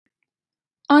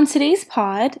On today's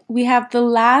pod, we have the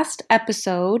last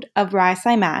episode of Rise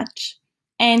I Match.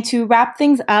 And to wrap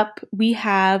things up, we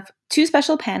have two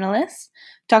special panelists,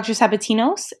 Dr.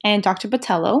 Sabatinos and Dr.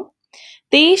 Botello.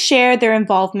 They share their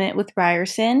involvement with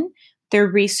Ryerson, their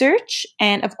research,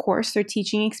 and of course, their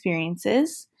teaching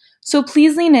experiences. So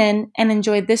please lean in and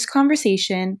enjoy this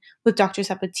conversation with Dr.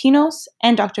 Sabatinos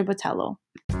and Dr. Botello.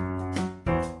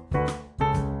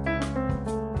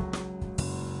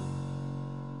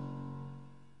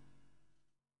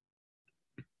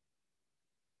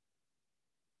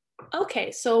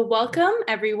 Okay, so welcome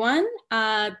everyone.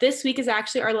 This week is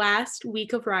actually our last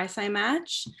week of Rise I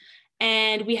Match,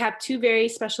 and we have two very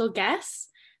special guests,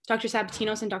 Dr.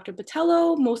 Sabatinos and Dr.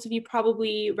 Botello. Most of you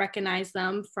probably recognize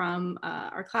them from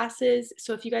our classes.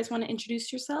 So if you guys want to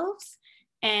introduce yourselves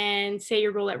and say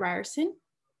your role at Ryerson.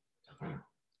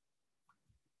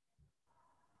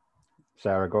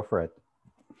 Sarah, go for it.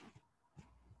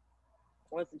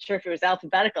 Wasn't sure if it was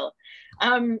alphabetical.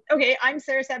 Okay, I'm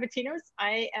Sarah Sabatinos.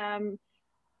 I am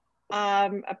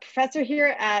a professor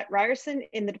here at Ryerson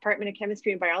in the Department of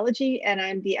Chemistry and Biology, and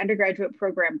I'm the undergraduate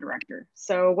program director.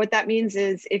 So what that means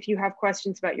is if you have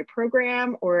questions about your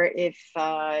program, or if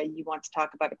you want to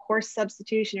talk about a course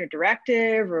substitution or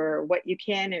directive, or what you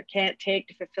can or can't take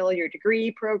to fulfill your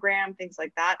degree program, things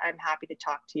like that, I'm happy to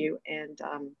talk to you and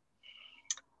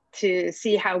to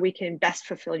see how we can best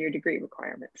fulfill your degree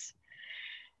requirements.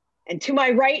 And to my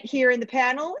right here in the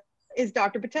panel is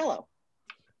Dr. Botello.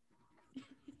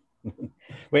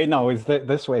 Wait, no, it's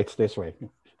this way. It's this way.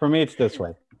 For me, it's this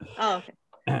way. Oh,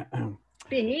 okay.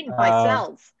 Being eaten by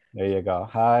cells. There you go.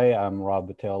 Hi, I'm Rob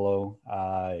Botello.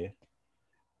 I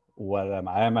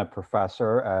am a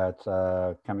professor at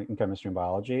in chemistry and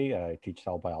biology. I teach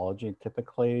cell biology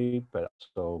typically, but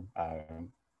also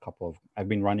I've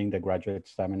been running the graduate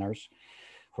seminars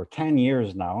for 10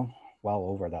 years now, well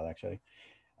over that actually.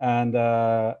 And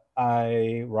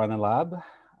I run a lab,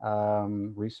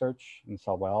 research in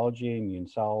cell biology, immune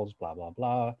cells, blah, blah,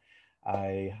 blah.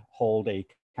 I hold a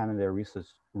Canada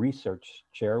research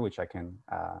chair, which I can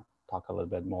talk a little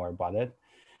bit more about it.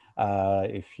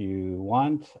 If you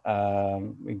want,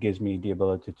 it gives me the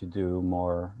ability to do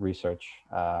more research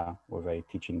with a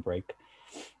teaching break.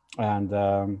 And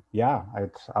yeah,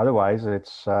 otherwise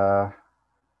it's, my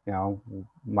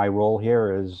role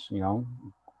here is,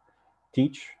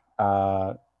 teach,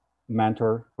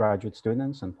 mentor graduate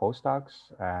students and postdocs,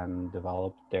 and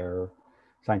develop their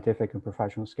scientific and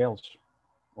professional skills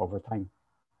over time.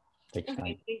 Takes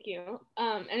time. Thank you.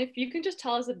 And if you can just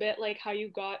tell us a bit like how you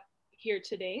got here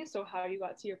today, so how you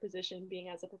got to your position being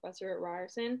as a professor at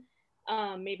Ryerson,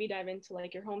 maybe dive into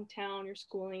like your hometown, your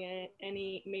schooling, and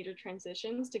any major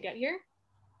transitions to get here.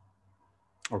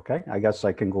 Okay, I guess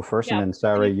I can go first, and then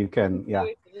Sarah, you can, yeah.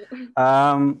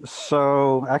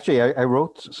 So actually, I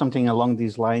wrote something along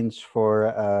these lines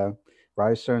for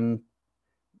Ryerson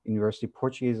University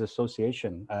Portuguese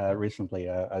Association recently,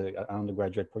 an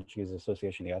undergraduate Portuguese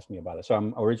association. They asked me about it. So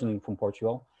I'm originally from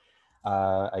Portugal.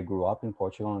 I grew up in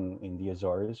Portugal in the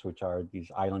Azores, which are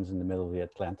these islands in the middle of the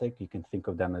Atlantic. You can think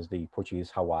of them as the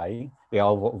Portuguese Hawaii. They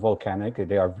are volcanic.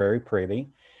 They are very pretty.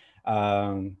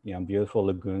 Beautiful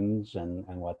lagoons and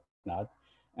whatnot.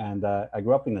 And I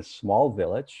grew up in a small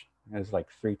village. It's like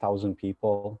 3,000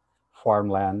 people,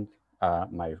 farmland.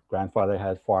 My grandfather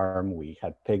had farm. We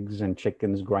had pigs and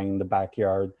chickens growing in the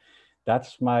backyard.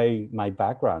 That's my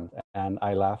background. And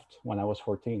I left when I was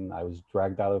 14. I was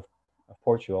dragged out of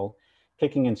Portugal,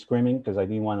 kicking and screaming because I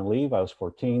didn't want to leave. I was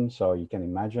 14, so you can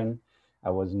imagine I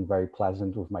wasn't very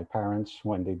pleasant with my parents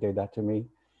when they did that to me.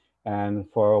 And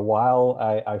for a while,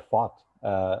 I fought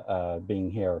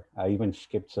being here. I even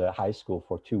skipped high school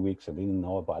for 2 weeks. I didn't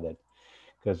know about it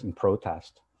because in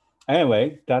protest.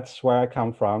 Anyway, that's where I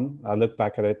come from. I look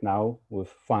back at it now with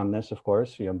fondness, of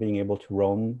course, being able to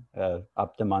roam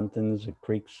up the mountains, the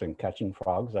creeks, and catching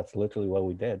frogs. That's literally what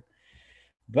we did.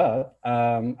 But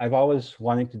I've always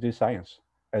wanted to do science.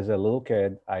 As a little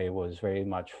kid, I was very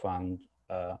much fond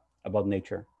about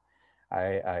nature.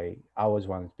 I always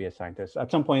wanted to be a scientist. At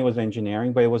some point it was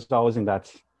engineering, but it was always in that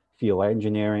field,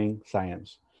 engineering,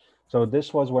 science. So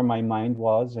this was where my mind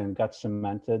was and got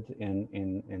cemented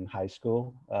in high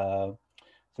school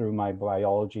through my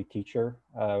biology teacher.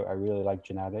 I really liked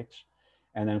genetics.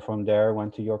 And then from there, I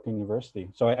went to York University.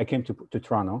 So I came to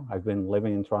Toronto. I've been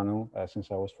living in Toronto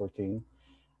since I was 14.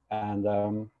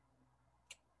 And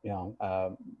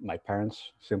my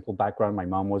parents, simple background. My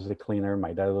mom was a cleaner.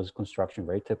 My dad was construction,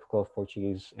 very typical of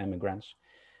Portuguese immigrants.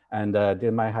 And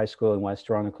did my high school in West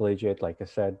Toronto Collegiate. Like I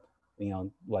said,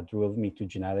 what drove me to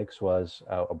genetics was,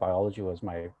 biology was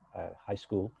my high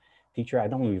school teacher. I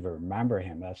don't even remember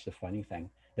him. That's the funny thing,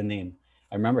 the name.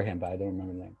 I remember him, but I don't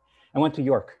remember the name. I went to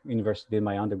York University, did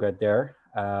my undergrad there,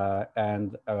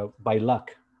 and by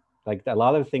luck, like a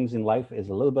lot of things in life is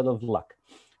a little bit of luck,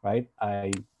 right?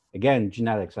 Again,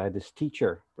 genetics. I had this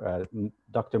teacher,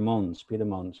 Dr. Mons, Peter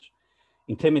Mons,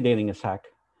 intimidating as heck,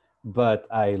 but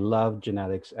I loved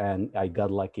genetics and I got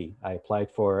lucky. I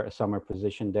applied for a summer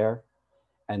position there,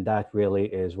 and that really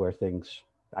is where things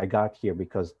I got here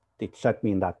because it set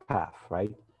me in that path,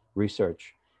 right?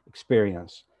 Research,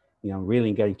 experience,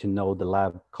 really getting to know the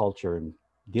lab culture and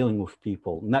dealing with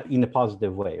people, not in a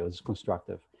positive way. It was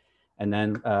constructive. And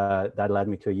then that led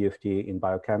me to a U of T in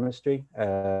biochemistry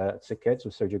at SickKids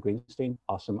with Sergio Greenstein,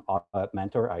 awesome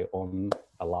mentor. I owe him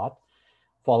a lot.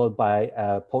 Followed by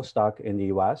a postdoc in the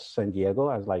US, San Diego.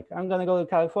 I was like, I'm gonna go to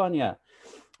California.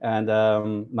 And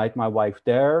met my wife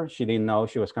there. She didn't know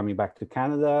she was coming back to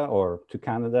Canada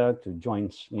to join,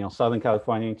 Southern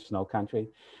California, it's snow country.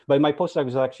 But my postdoc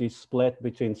was actually split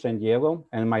between San Diego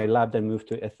and my lab then moved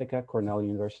to Ithaca, Cornell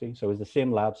University. So it was the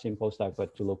same lab, same postdoc,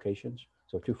 but 2 locations.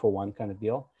 So 2 for 1 kind of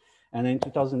deal. And in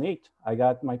 2008, I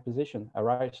got my position at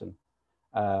Ryerson.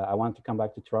 I wanted to come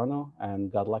back to Toronto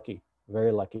and got lucky,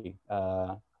 very lucky.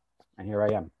 And here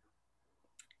I am.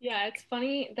 Yeah, it's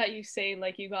funny that you say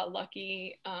like you got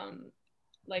lucky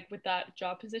like with that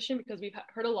job position, because we've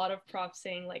heard a lot of profs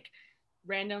saying like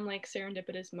random like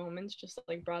serendipitous moments just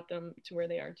like brought them to where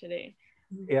they are today.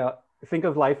 Yeah, think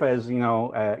of life as,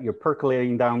 you're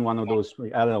percolating down one of those,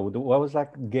 I don't know, what was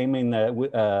that game in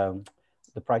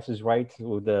The Price is Right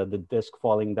with the disc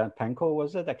falling down, Panko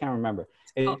was it? I can't remember.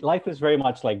 Life is very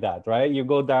much like that, right? You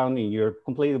go down and you're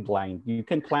completely blind. You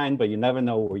can plan, but you never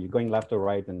know where you're going left or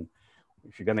right and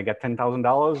if you're going to get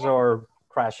 $10,000 or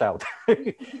crash out.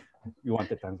 You want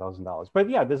the $10,000. But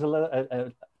yeah, there's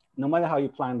no matter how you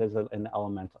plan, there's an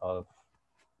element of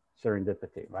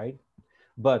serendipity, right?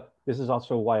 But this is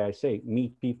also why I say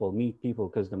meet people,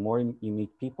 because the more you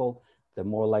meet people, the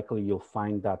more likely you'll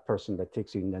find that person that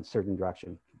takes you in that certain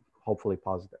direction, hopefully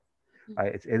positive.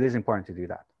 Right? It is important to do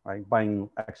that, right? Buying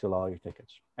extra lottery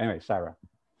tickets. Anyway, Sarah.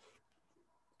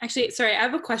 Actually, sorry, I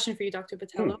have a question for you, Dr.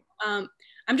 Botelho.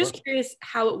 I'm just curious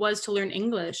how it was to learn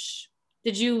English.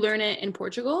 Did you learn it in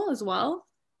Portugal as well?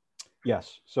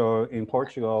 Yes. So in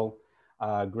Portugal,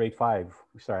 grade 5,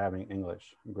 we started having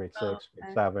English. Grade 6,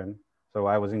 grade 7. So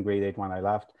I was in grade 8 when I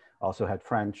left. Also had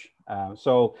French.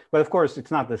 But of course,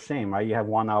 it's not the same, right? You have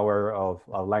 1 hour of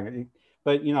language.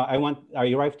 But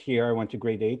I arrived here. I went to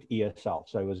grade 8 ESL.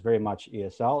 So it was very much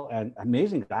ESL, and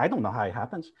amazing. I don't know how it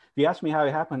happens. If you ask me how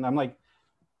it happened, I'm like,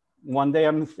 one day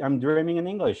I'm dreaming in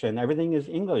English and everything is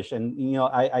English, and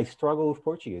I struggle with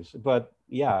Portuguese, but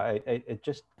yeah, it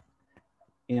just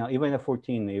even at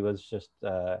 14 it was just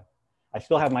I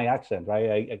still have my accent,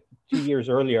 right? 2 years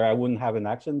earlier I wouldn't have an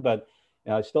accent, but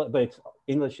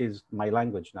English is my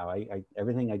language now.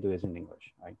 Everything I do is in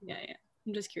English, right? Yeah,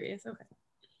 I'm just curious. Okay.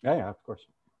 Yeah, of course.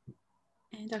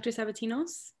 And Dr.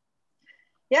 Sabatinos?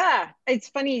 Yeah, it's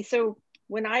funny. So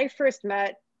when I first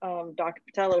met Dr.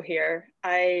 Botelho here,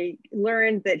 I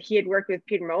learned that he had worked with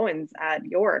Peter Mowins at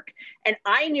York, and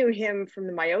I knew him from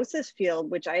the meiosis field,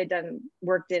 which I had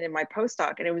worked in my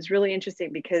postdoc, and it was really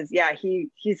interesting because I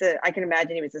can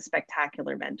imagine he was a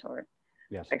spectacular mentor.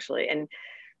 Yes, actually, and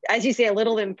as you say, a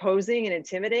little imposing and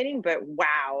intimidating, but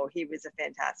wow, he was a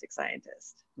fantastic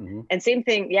scientist. Mm-hmm. And same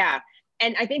thing, yeah.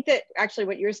 And I think that actually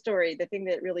what your story, the thing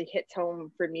that really hits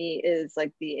home for me is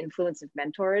like the influence of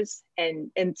mentors. And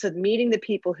so meeting the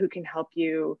people who can help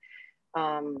you,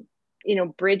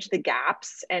 bridge the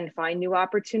gaps and find new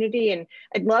opportunity. And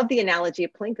I love the analogy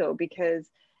of Plinko, because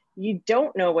you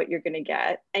don't know what you're going to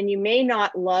get. And you may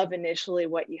not love initially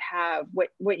what you have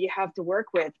to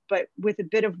work with, but with a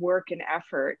bit of work and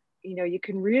effort, you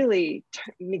can really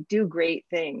do great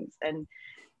things. And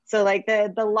so like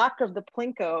the luck of the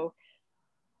Plinko,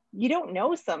 you don't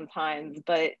know sometimes,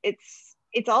 but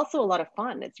it's also a lot of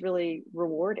fun. It's really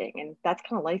rewarding, and that's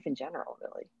kind of life in general,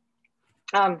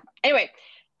 really. Anyway,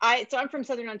 I'm from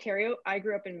Southern Ontario. I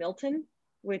grew up in Milton,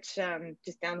 which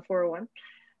just down the 401.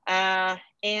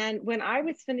 And when I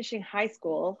was finishing high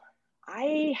school,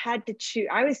 I had to choose.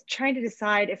 I was trying to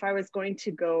decide if I was going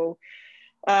to go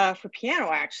for piano.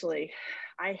 Actually,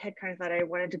 I had kind of thought I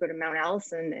wanted to go to Mount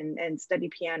Allison and study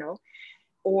piano,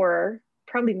 or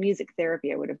probably music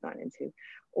therapy I would have gone into,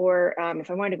 or if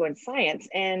I wanted to go in science.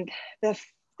 And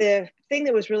the thing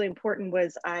that was really important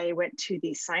was I went to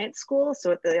the science school,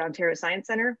 so at the Ontario Science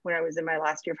Centre, when I was in my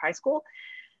last year of high school.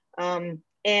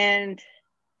 And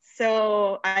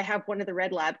so I have one of the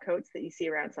red lab coats that you see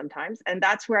around sometimes, and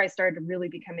that's where I started to really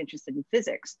become interested in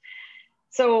physics.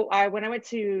 So when I went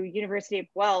to University of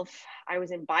Guelph, I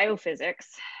was in biophysics.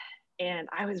 And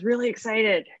I was really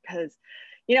excited because,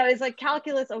 you know, it's like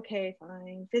calculus, okay,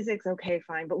 fine. Physics, okay,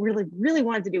 fine. But really, really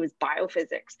wanted to do was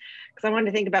biophysics because I wanted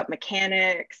to think about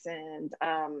mechanics and,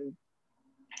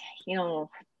 you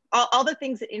know, all the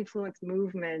things that influence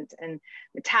movement and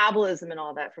metabolism and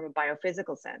all that from a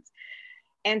biophysical sense.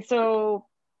 And so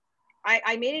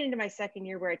I made it into my second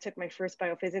year where I took my first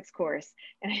biophysics course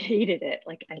and I hated it.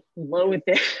 Like I loathed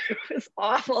it. It was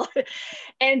awful.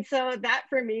 And so that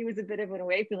for me was a bit of an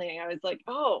awakening. I was like,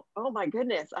 oh my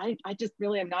goodness, I just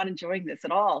really am not enjoying this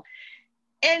at all.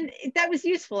 And that was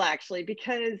useful actually,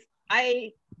 because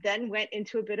I then went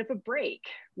into a bit of a break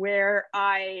where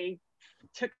I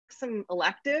took some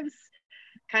electives,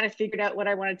 kind of figured out what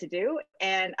I wanted to do.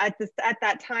 And at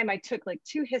that time, I took like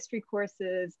 2 history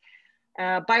courses,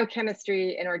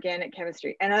 biochemistry and organic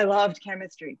chemistry. And I loved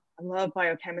chemistry. I love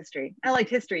biochemistry. I liked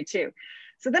history too.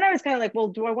 So then I was kind of like,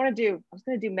 well, I was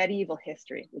going to do medieval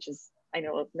history, which is, I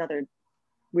know, another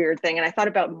weird thing. And I thought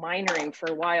about minoring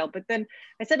for a while, but then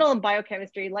I settled in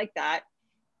biochemistry like that.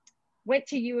 Went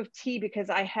to U of T because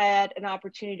I had an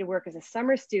opportunity to work as a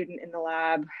summer student in the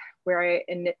lab where I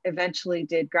eventually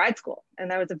did grad school. And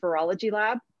that was a virology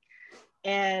lab.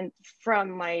 And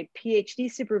from my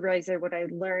PhD supervisor, what I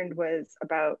learned was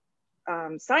about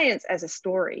science as a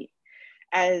story,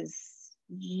 as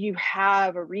you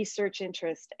have a research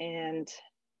interest and,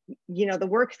 you know, the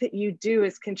work that you do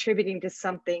is contributing to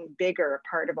something bigger,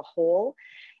 part of a whole,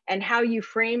 and how you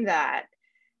frame that.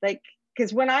 Like,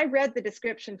 because when I read the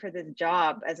description for this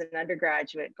job as an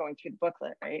undergraduate going through the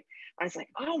booklet, right, I was like,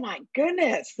 oh my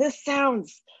goodness, this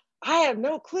sounds, I have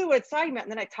no clue what it's talking about.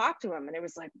 And then I talked to him and it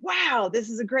was like, wow, this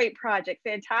is a great project,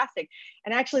 fantastic.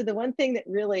 And actually the one thing that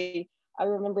really, I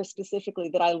remember specifically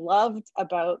that I loved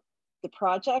about the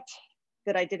project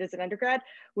that I did as an undergrad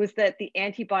was that the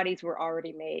antibodies were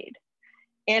already made.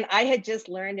 And I had just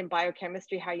learned in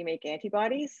biochemistry how you make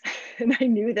antibodies. And I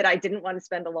knew that I didn't want to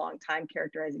spend a long time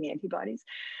characterizing antibodies.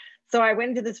 So I went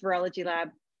into this virology lab,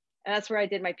 and that's where I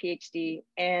did my PhD.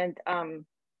 And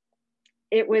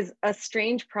it was a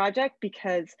strange project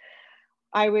because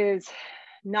I was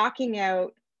knocking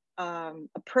out a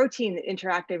protein that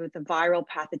interacted with the viral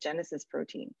pathogenesis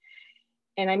protein.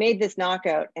 And I made this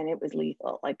knockout and it was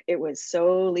lethal. Like it was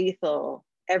so lethal,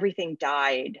 everything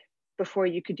died before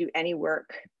you could do any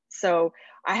work. So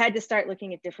I had to start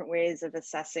looking at different ways of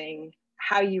assessing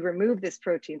how you remove this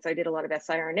protein. So I did a lot of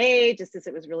siRNA just as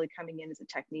it was really coming in as a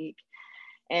technique,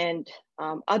 and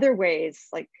other ways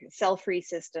like cell-free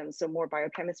systems, so more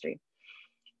biochemistry.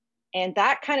 And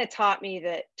that kind of taught me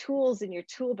that tools in your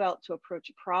tool belt to approach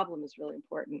a problem is really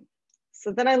important.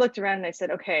 So then I looked around and I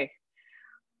said, okay,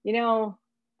 you know,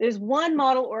 there's one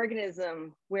model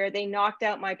organism where they knocked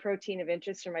out my protein of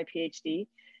interest for my PhD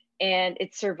and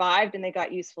it survived and they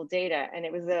got useful data. And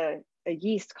it was a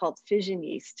yeast called fission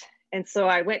yeast. And so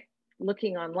I went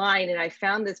looking online and I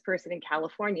found this person in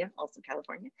California, also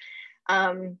California,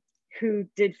 who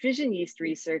did fission yeast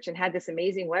research and had this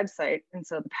amazing website. And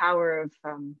so the power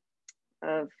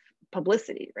of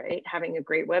publicity, right? Having a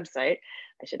great website,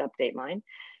 I should update mine.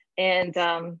 And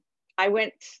I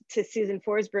went to Susan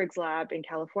Forsberg's lab in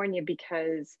California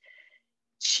because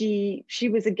she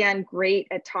was again great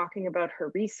at talking about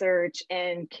her research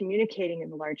and communicating in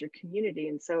the larger community.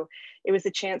 And so it was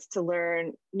a chance to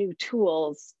learn new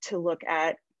tools to look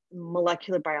at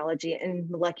molecular biology and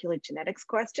molecular genetics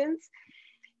questions.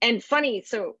 And funny,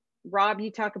 so Rob,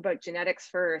 you talk about genetics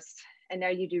first, and now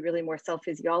you do really more cell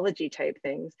physiology type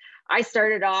things. I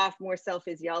started off more cell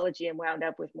physiology and wound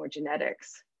up with more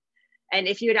genetics. And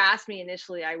if you had asked me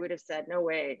initially, I would have said, no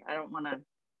way, I don't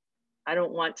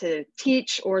want to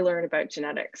teach or learn about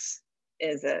genetics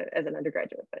as an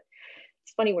undergraduate, but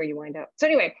it's funny where you wind up. So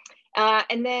anyway,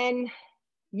 and then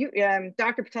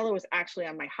Dr. Botello was actually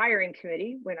on my hiring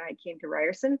committee when I came to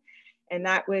Ryerson. And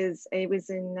it was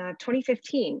in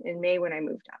 2015 in May when I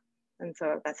moved up. And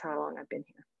so that's how long I've been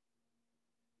here.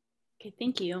 Okay,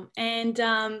 thank you. And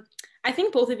I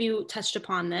think both of you touched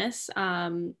upon this.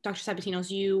 Dr. Sabatinos,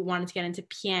 you wanted to get into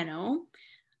piano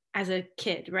as a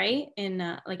kid, right? In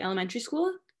like elementary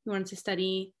school, you wanted to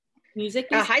study music?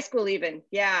 High school even,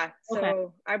 yeah. Okay.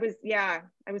 So I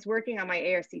was working on my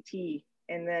ARCT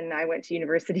and then I went to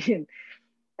university and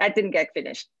that didn't get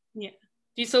finished. Yeah.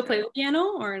 Do you still play the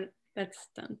piano or that's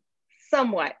done?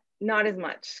 Somewhat, not as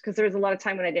much, because there was a lot of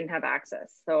time when I didn't have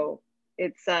access. So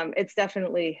it's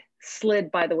definitely slid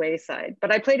by the wayside,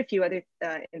 but I played a few other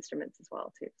instruments as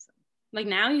well too. So. Like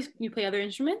now you play other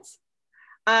instruments?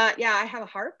 Yeah, I have a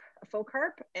harp, a folk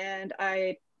harp, and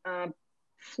I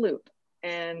flute.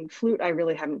 And flute I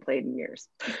really haven't played in years.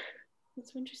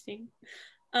 That's so interesting.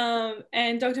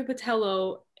 And Dr.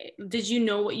 Patello, did you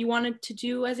know what you wanted to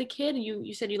do as a kid?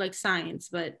 You said you like science,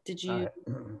 but did you?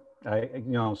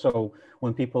 So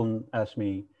when people ask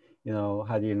me,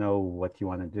 how do you know what you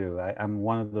want to do? I'm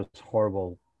one of those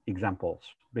horrible examples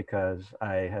because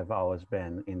I have always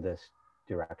been in this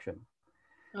direction.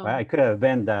 Oh. Right? I could have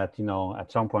been that,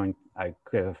 at some point I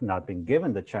could have not been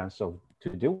given the chance to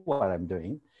do what I'm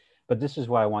doing, but this is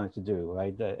what I wanted to do,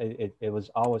 right? It was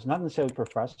always not necessarily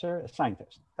professor, a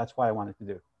scientist. That's what I wanted to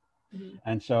do. Mm-hmm.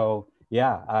 And so,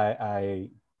 yeah,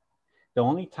 the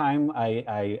only time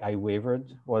I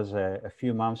wavered was a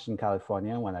few months in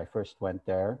California when I first went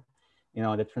there.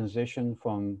 The transition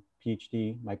from my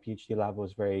PhD lab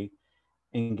was very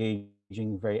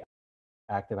engaging, very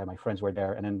active. My friends were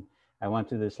there. And then I went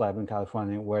to this lab in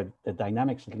California where the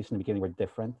dynamics, at least in the beginning, were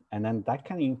different. And then that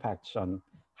kind of impacts on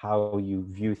how you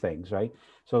view things, right?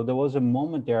 So there was a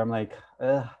moment there, I'm like,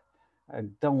 I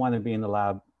don't want to be in the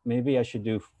lab. Maybe I should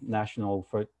do National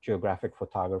Geographic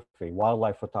photography,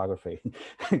 wildlife photography.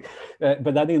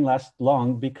 But that didn't last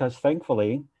long because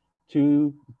thankfully,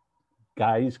 two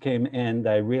guys came in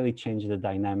that really changed the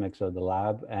dynamics of the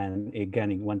lab. And again,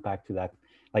 it went back to that.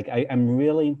 Like I'm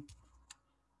really,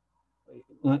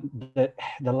 the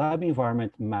lab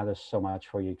environment matters so much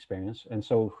for your experience. And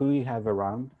so who you have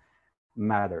around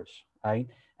matters, right?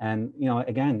 And,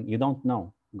 again, you don't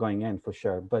know going in for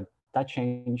sure, but that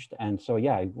changed. And so,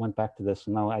 yeah, I went back to this.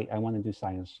 No, I want to do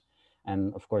science.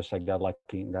 And of course, I got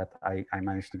lucky that I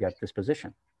managed to get this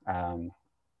position.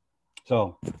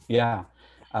 So, yeah,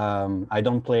 I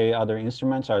don't play other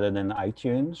instruments other than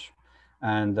iTunes.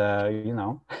 And,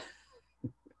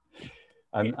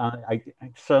 I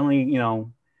certainly,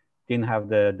 didn't have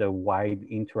the wide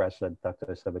interest that Dr.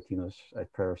 Sabatinos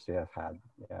at previously have had.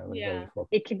 Yeah,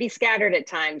 it can be scattered at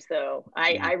times, though.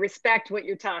 I respect what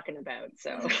you're talking about.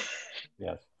 So,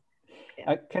 yes.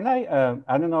 Yeah. Can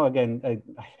I don't know. Again,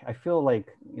 I feel like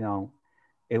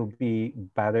it would be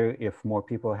better if more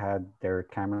people had their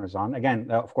cameras on. Again,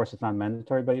 of course, it's not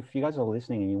mandatory, but if you guys are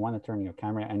listening and you want to turn your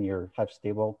camera and you have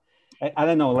stable, I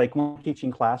don't know. Like when I'm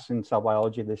teaching class in cell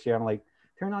biology this year, I'm like,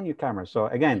 turn on your camera. So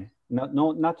again,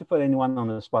 no, not to put anyone on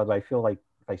the spot, but I feel like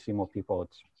if I see more people,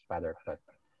 it's better. But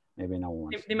maybe no one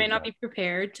wants. They may not be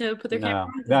prepared to put their camera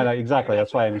on. No, exactly.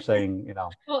 That's why I'm saying,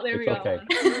 well, there we go. Okay.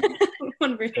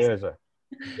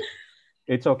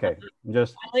 It's okay. I'm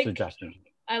just suggesting.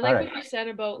 I like what you said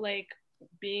about like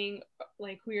being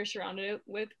like who you're surrounded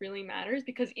with really matters,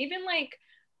 because even like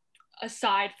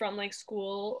aside from like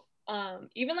school,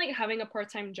 even like having a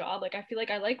part-time job, like I feel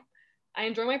like I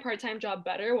enjoy my part-time job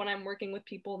better when I'm working with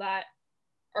people that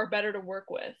are better to work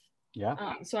with.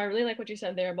 Yeah. So I really like what you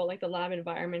said there about like the lab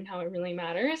environment, how it really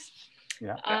matters.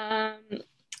 Yeah.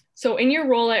 So in your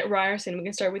role at Ryerson, we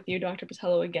can start with you, Dr.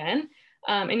 Patello, again.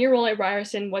 In your role at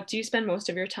Ryerson, what do you spend most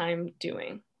of your time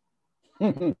doing?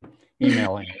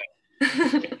 Emailing.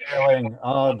 Emailing.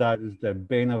 Oh, that is the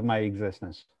bane of my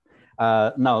existence.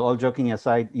 No, all joking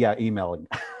aside, yeah, emailing.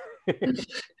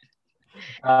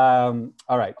 All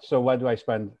right. So what do I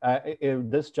spend?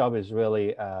 This job is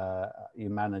really, you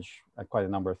manage quite a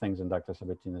number of things, and Dr.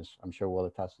 Sabatinos, I'm sure, will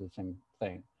attest to the same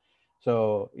thing.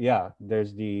 So yeah,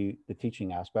 there's the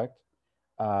teaching aspect.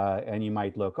 And you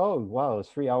might look, oh, wow, it's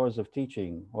 3 hours of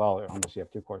teaching. Well, unless you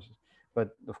have 2 courses.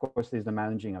 But of course, there's the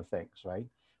managing of things, right?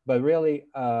 But really,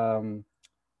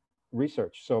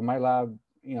 research. So my lab,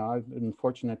 I've been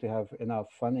fortunate to have enough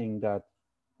funding that,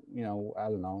 I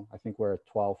don't know, I think we're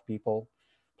 12 people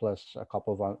plus a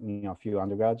couple of, a few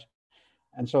undergrads.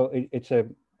 And so it's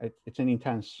an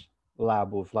intense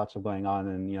lab with lots of going on.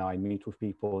 And, I meet with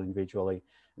people individually,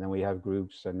 and then we have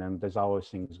groups, and then there's always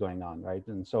things going on, right?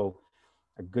 And so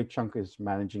a good chunk is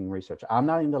managing research. I'm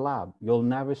not in the lab. You'll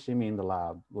never see me in the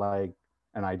lab,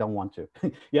 and I don't want to.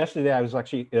 Yesterday, I was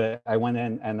actually, I went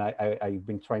in and I've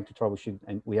been trying to troubleshoot,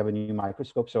 and we have a new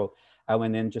microscope. So I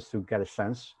went in just to get a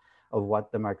sense of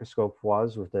what the microscope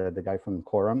was with the guy from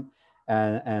Quorum,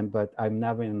 but I'm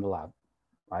never in the lab,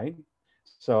 right?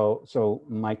 So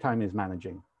my time is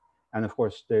managing. And of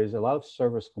course, there's a lot of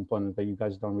service component that you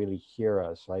guys don't really hear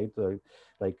us, right?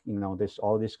 There's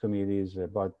all these committees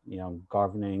about,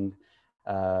 governing,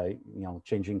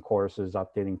 changing courses,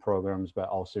 updating programs, but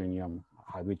also,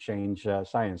 how do we change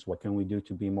science? What can we do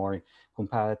to be more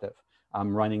competitive?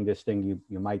 I'm running this thing,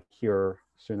 you might hear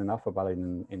soon enough about it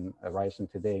in Ryerson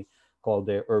today, called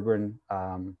the Urban,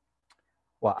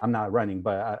 well, I'm not running,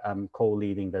 but I'm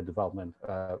co-leading the development,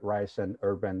 Ryerson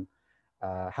Urban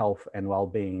Health and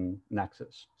Wellbeing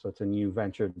Nexus. So it's a new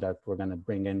venture that we're going to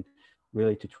bring in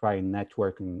really to try and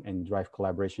network and drive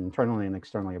collaboration internally and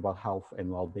externally about health and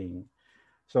well-being.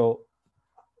 So,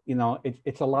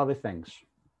 it's a lot of things.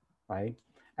 right?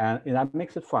 And that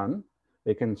makes it fun.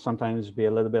 It can sometimes be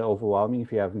a little bit overwhelming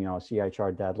if you have, you know, a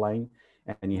CHR deadline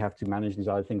and you have to manage these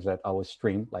other things that always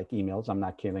stream, like emails. I'm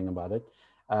not kidding about it.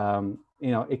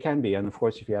 You know, it can be. And of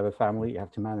course, if you have a family, you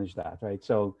have to manage that, right?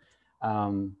 So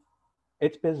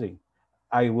it's busy.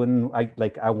 I wouldn't,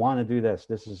 I want to do this.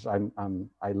 This is,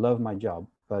 I love my job,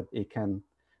 but it can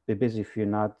be busy if you're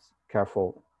not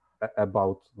careful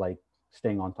about like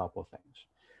staying on top of things.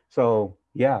 So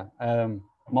yeah,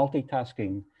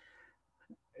 multitasking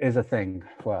is a thing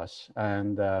for us.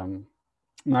 And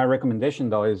my recommendation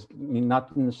though is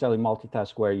not necessarily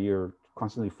multitask where you're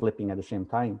constantly flipping at the same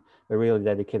time, but really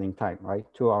dedicating time, right?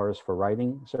 2 hours for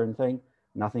writing a certain thing,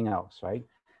 nothing else, right?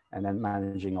 And then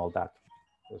managing all that.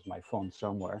 There's my phone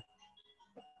somewhere.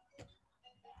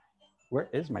 Where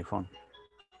is my phone?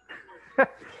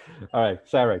 All right,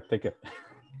 Sarah, take it.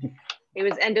 It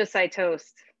was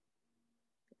endocytosed.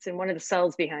 It's in one of the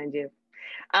cells behind you.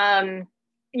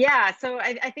 Yeah, so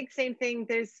I think same thing.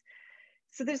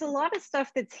 There's a lot of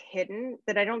stuff that's hidden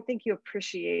that I don't think you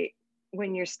appreciate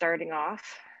when you're starting off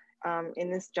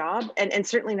in this job, and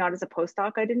certainly not as a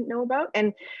postdoc I didn't know about.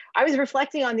 And I was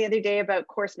reflecting on the other day about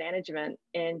course management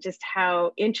and just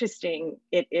how interesting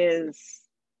it is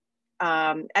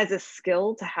as a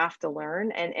skill to have to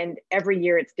learn, and every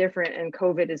year it's different, and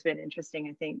COVID has been interesting.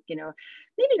 I think, you know,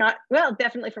 maybe not, well,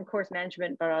 definitely from course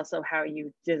management, but also how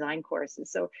you design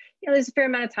courses. So, you know, there's a fair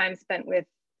amount of time spent with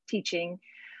teaching,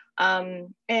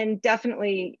 and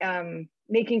definitely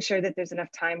making sure that there's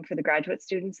enough time for the graduate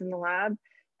students in the lab.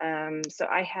 So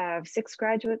I have 6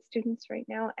 graduate students right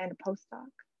now and a postdoc.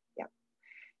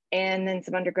 And then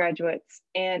some undergraduates.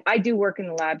 And I do work in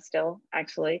the lab still,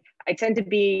 actually. I tend to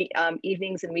be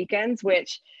evenings and weekends,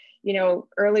 which, you know,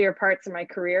 earlier parts of my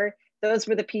career, those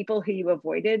were the people who you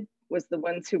avoided, was the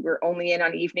ones who were only in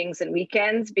on evenings and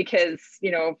weekends because,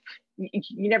 you know,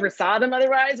 you never saw them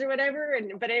otherwise or whatever.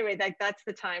 But anyway, that's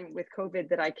the time with COVID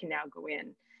that I can now go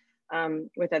in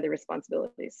with other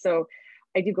responsibilities. So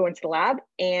I do go into the lab,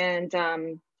 and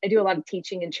I do a lot of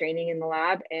teaching and training in the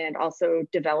lab, and also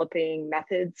developing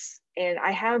methods. And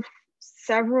I have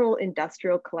several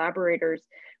industrial collaborators,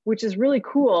 which is really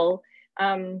cool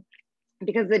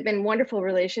because they've been wonderful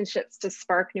relationships to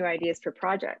spark new ideas for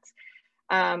projects.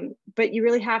 But you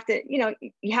really have to, you know,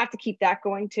 you have to keep that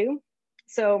going too.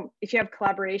 So if you have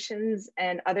collaborations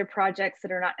and other projects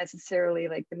that are not necessarily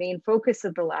like the main focus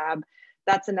of the lab,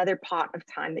 that's another pot of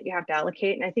time that you have to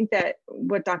allocate. And I think that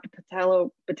what Dr.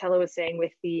 Botello was saying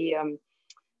with the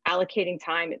allocating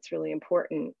time, it's really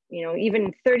important. You know,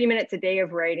 even 30 minutes a day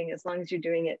of writing, as long as you're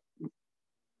doing it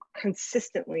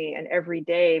consistently and every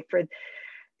day,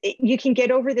 you can get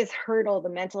over this hurdle, the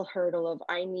mental hurdle of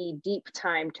I need deep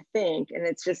time to think. And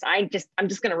it's just, I'm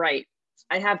just gonna write.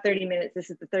 I have 30 minutes.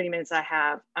 This is the 30 minutes I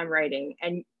have, I'm writing.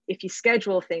 And if you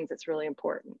schedule things, it's really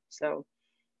important.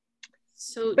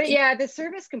 But yeah, the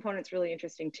service component's really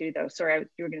interesting too, though. Sorry,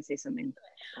 you were going to say something.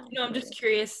 No, I'm just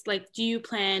curious, like, do you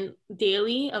plan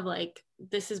daily of like,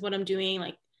 this is what I'm doing,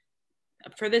 like,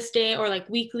 for this day, or like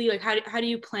weekly? Like, how do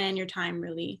you plan your time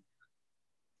really?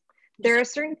 There are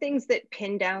certain things that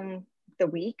pin down the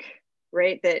week,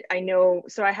 right? That I know.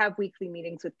 So I have weekly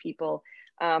meetings with people.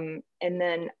 And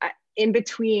then in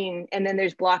between, and then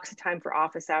there's blocks of time for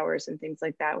office hours and things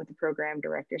like that with the program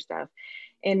director stuff.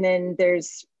 And then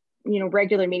there's, you know,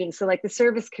 regular meetings. So like the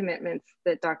service commitments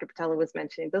that Dr. Botello was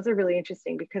mentioning, those are really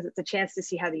interesting because it's a chance to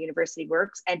see how the university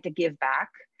works and to give back,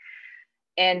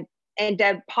 and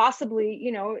possibly,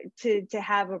 you know, to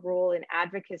have a role in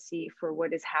advocacy for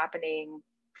what is happening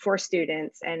for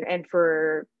students and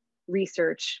for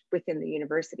research within the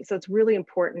university. So it's really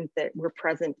important that we're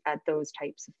present at those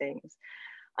types of things.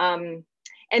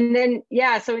 And then,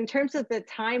 yeah, so in terms of the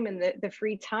time and the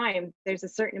free time, there's a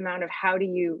certain amount of how do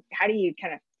you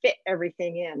kind of fit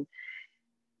everything in.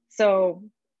 So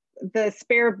the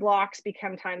spare blocks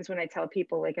become times when I tell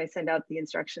people, like I send out the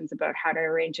instructions about how to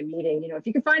arrange a meeting. You know, if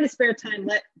you can find a spare time,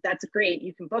 that's great,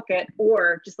 you can book it,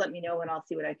 or just let me know and I'll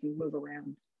see what I can move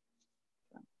around.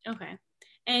 Okay.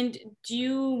 And do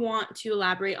you want to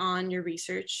elaborate on your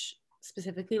research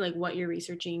specifically, like what you're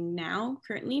researching now,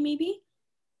 currently, maybe?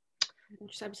 We'll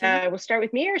start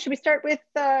with me, or should we start with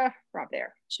Rob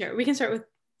there? Sure, we can start with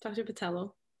Dr.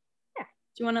 Botello. Yeah.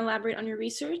 Do you want to elaborate on your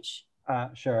research?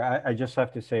 Sure. I just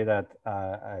have to say that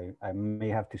I may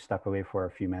have to step away for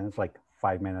a few minutes, like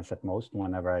 5 minutes at most,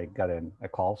 whenever I got a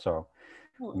call. So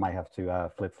I might have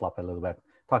to flip-flop a little bit.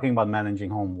 Talking about managing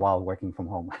home while working from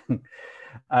home.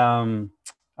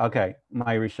 Okay,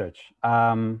 my research.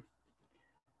 Well,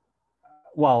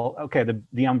 okay,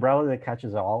 the umbrella that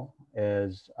catches all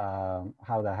is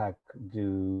how the heck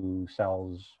do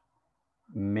cells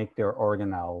make their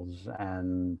organelles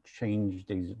and change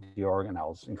the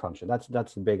organelles in function. That's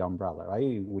the big umbrella,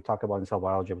 right? We talk about in cell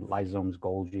biology, lysosomes,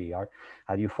 Golgi,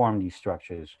 how do you form these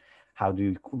structures? How do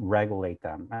you regulate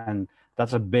them? And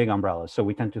that's a big umbrella. So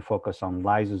we tend to focus on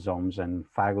lysosomes and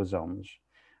phagosomes.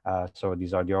 So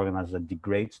these are the organelles that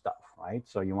degrade stuff, right?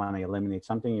 So you want to eliminate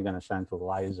something, you're going to send to the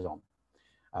lysosome.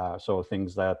 So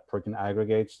things that protein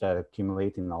aggregates that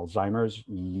accumulate in Alzheimer's,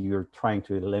 you're trying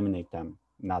to eliminate them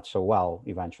not so well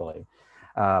eventually.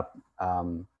 Uh,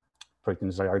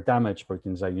 Proteins that are damaged,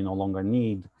 proteins that you no longer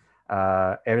need,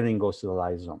 everything goes to the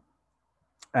lysosome.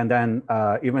 And then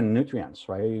even nutrients,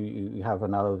 right? You have a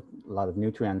lot of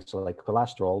nutrients like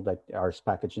cholesterol that are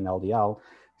packaged in LDL.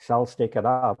 Cells take it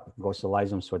up, goes to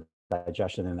lysosomes for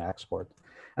digestion and export.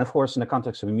 And of course, in the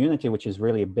context of immunity, which is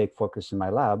really a big focus in my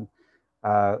lab,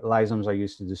 lysosomes are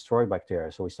used to destroy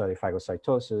bacteria. So we study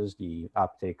phagocytosis, the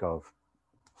uptake of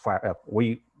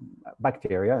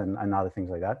bacteria and other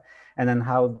things like that. And then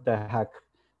how the heck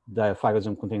the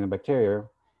phagosome containing bacteria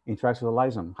interacts with the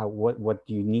lysosome. What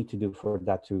do you need to do for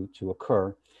that to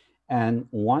occur? And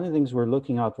one of the things we're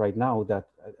looking at right now that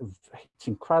it's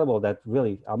incredible that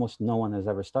really almost no one has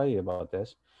ever studied about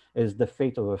this is the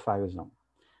fate of a phagosome.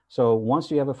 So once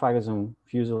you have a phagosome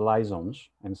fused with lysosomes,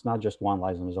 and it's not just one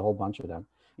lysosome, there's a whole bunch of them,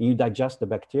 and you digest the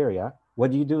bacteria,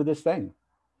 what do you do with this thing?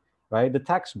 Right? The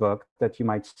textbook that you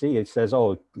might see, it says,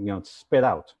 oh, it's spit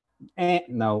out.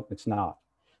 No, it's not.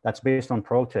 That's based on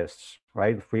protists,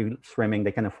 right? Free swimming,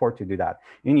 they can afford to do that.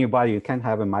 In your body, you can't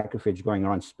have a microphage going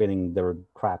around spitting their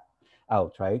crap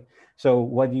out, right? So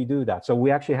what do you do that? So we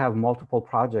actually have multiple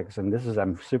projects, and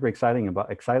I'm super excited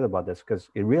about this because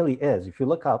it really is. If you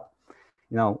look up,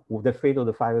 the fate of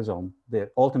the phagosome, the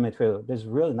ultimate fate, is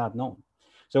really not known.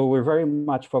 So we're very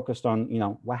much focused on,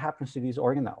 what happens to these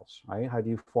organelles, right? How do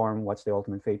you form? What's the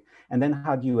ultimate fate? And then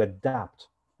how do you adapt,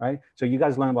 right? So you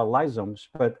guys learn about lysosomes,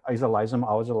 but is a lysosome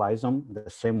always a lysosome the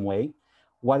same way?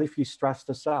 What if you stress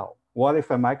the cell? What if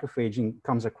a macrophage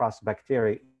comes across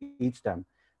bacteria, eats them?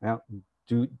 Now,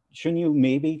 shouldn't you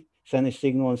maybe send a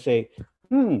signal and say,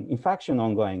 infection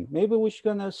ongoing. Maybe we're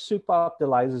gonna soup up the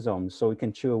lysosomes so we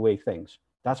can chew away things.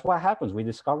 That's what happens. We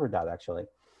discovered that actually.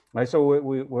 Right, so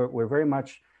we're very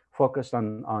much focused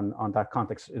on that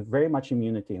context, very much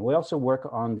immunity. And we also work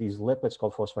on these lipids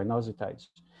called phosphoinositides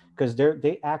because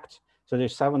they act, so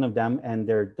there's 7 of them and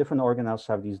their different organelles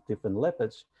have these different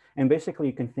lipids. And basically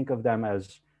you can think of them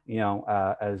as, I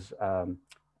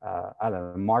don't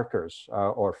know, markers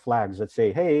or flags that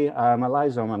say, hey, I'm a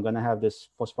lysosome, I'm gonna have this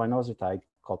phosphoinositide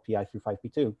called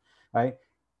PI35P2, right?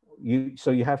 So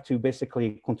you have to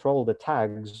basically control the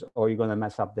tags or you're going to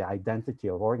mess up the identity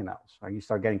of organelles, or you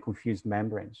start getting confused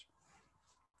membranes.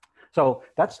 So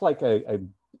that's like a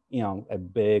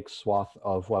big swath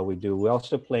of what we do. We're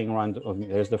also playing around,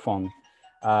 there's the phone,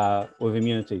 with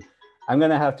immunity. I'm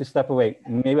going to have to step away.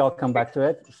 Maybe I'll come back to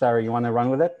it. Sarah, you want to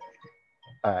run with it?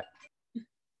 All right.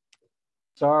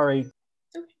 Sorry.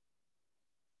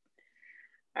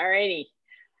 All righty.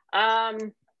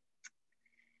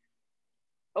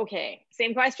 Okay,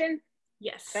 same question?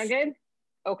 Yes. Sound good?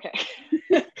 Okay.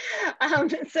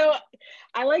 So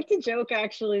I like to joke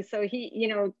actually. So Rob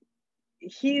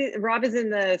is in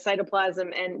the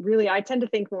cytoplasm, and really I tend to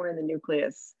think more in the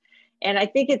nucleus. And I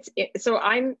think so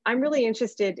I'm really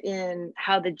interested in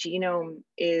how the genome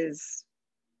is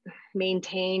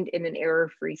maintained in an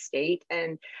error-free state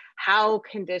and how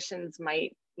conditions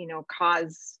might,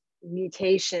 cause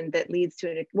mutation that leads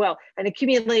to an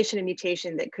accumulation of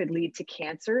mutation that could lead to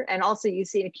cancer. And also you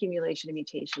see an accumulation of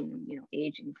mutation,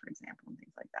 aging, for example, and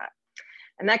things like that.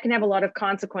 And that can have a lot of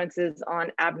consequences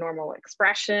on abnormal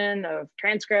expression of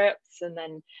transcripts, and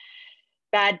then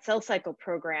bad cell cycle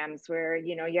programs where,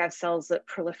 you have cells that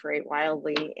proliferate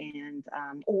wildly and,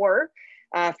 or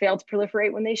fail to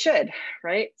proliferate when they should,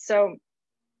 right? So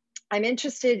I'm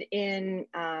interested in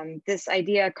this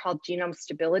idea called genome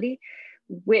stability,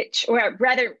 so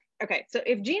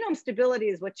if genome stability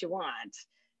is what you want,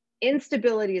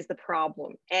 instability is the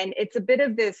problem. And it's a bit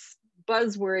of this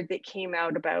buzzword that came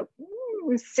out about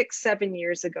 6-7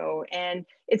 years ago, and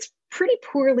it's pretty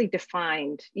poorly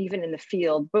defined even in the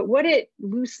field. But what it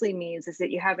loosely means is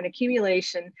that you have an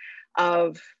accumulation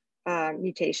of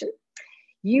mutation.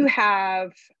 You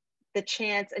have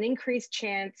an increased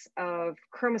chance of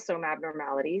chromosome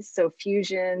abnormalities, so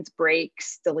fusions,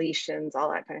 breaks, deletions,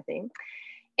 all that kind of thing.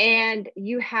 And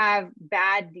you have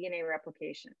bad DNA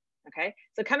replication, okay?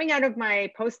 So coming out of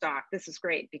my postdoc, this is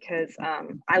great because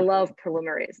I love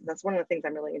polymerases. That's one of the things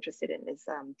I'm really interested in is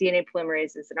DNA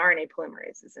polymerases and RNA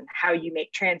polymerases and how you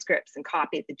make transcripts and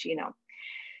copy the genome.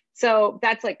 So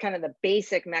that's like kind of the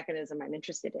basic mechanism I'm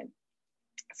interested in.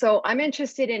 So I'm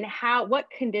interested in what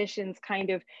conditions kind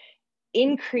of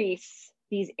increase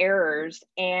these errors,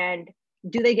 and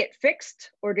do they get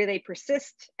fixed or do they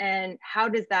persist? And how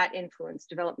does that influence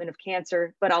development of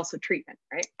cancer, but also treatment,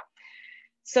 right?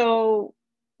 So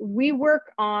we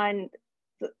work on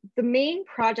the main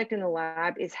project in the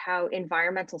lab is how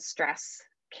environmental stress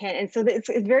can, and so it's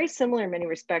very similar in many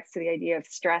respects to the idea of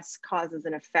stress causes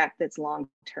an effect that's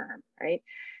long-term, right?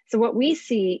 So what we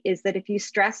see is that if you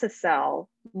stress a cell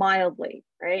mildly,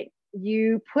 right,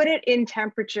 you put it in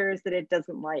temperatures that it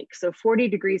doesn't like. So 40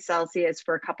 degrees Celsius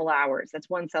for a couple hours, that's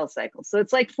one cell cycle. So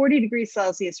it's like 40 degrees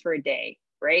Celsius for a day,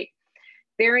 right?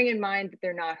 Bearing in mind that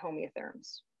they're not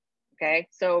homeotherms, okay?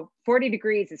 So 40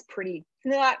 degrees is pretty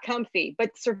not comfy,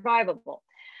 but survivable.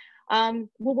 Well,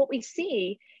 what we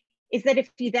see is that if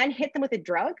you then hit them with a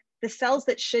drug, the cells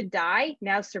that should die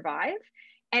now survive.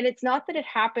 And it's not that it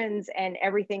happens and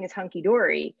everything is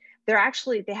hunky-dory. They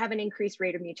have an increased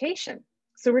rate of mutation.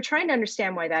 So we're trying to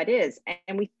understand why that is.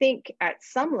 And we think at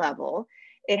some level,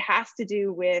 it has to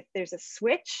do with there's a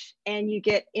switch and you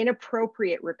get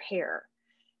inappropriate repair.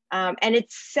 And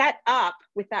it's set up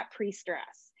with that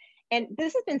pre-stress. And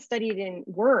this has been studied in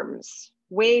worms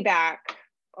way back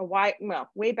like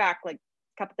a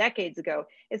couple decades ago.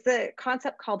 It's a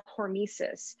concept called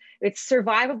hormesis. It's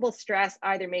survivable stress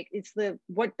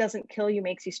what doesn't kill you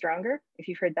makes you stronger, if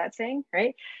you've heard that saying,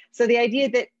 right? So the idea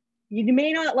that you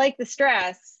may not like the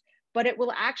stress, but it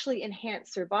will actually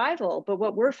enhance survival. But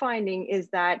what we're finding is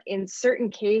that in certain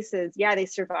cases, yeah, they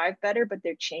survive better, but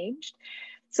they're changed.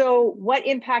 So what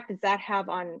impact does that have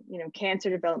on, cancer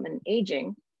development and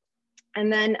aging?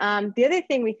 And then the other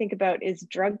thing we think about is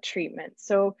drug treatment.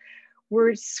 So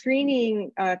we're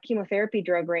screening a chemotherapy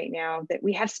drug right now that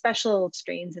we have special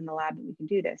strains in the lab that we can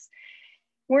do this.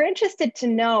 We're interested to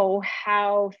know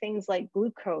how things like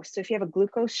glucose, so if you have a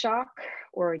glucose shock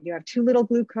or you have too little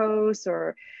glucose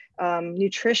or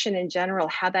nutrition in general,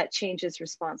 how that changes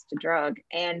response to drug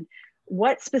and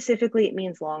what specifically it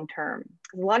means long-term.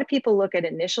 A lot of people look at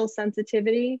initial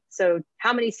sensitivity. So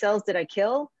how many cells did I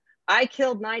kill? I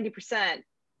killed 90%,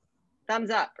 thumbs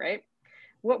up, right?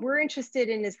 What we're interested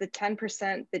in is the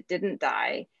 10% that didn't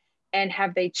die and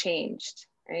have they changed,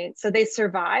 right? So they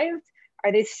survived.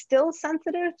 Are they still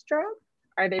sensitive to drug?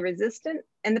 Are they resistant?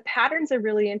 And the patterns are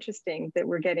really interesting that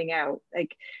we're getting out.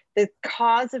 Like the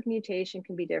cause of mutation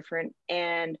can be different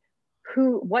and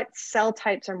what cell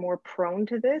types are more prone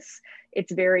to this,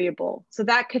 it's variable. So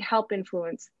that could help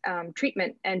influence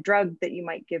treatment and drug that you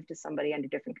might give to somebody under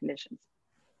different conditions.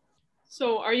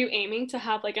 So are you aiming to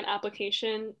have like an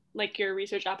application, like your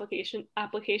research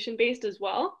application based as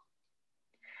well?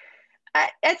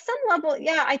 At some level,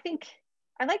 yeah, I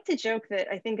like to joke that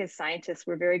I think as scientists,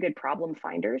 we're very good problem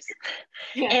finders.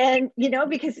 Yeah. And,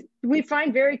 because we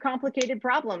find very complicated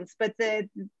problems, but the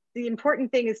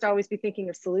important thing is to always be thinking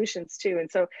of solutions too. And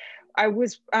so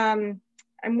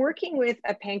I'm working with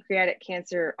a pancreatic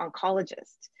cancer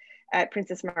oncologist at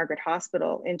Princess Margaret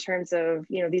Hospital in terms of,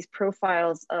 these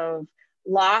profiles of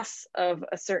loss of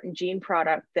a certain gene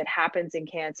product that happens in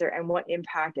cancer and what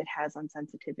impact it has on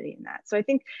sensitivity in that. So I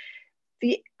think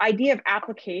the idea of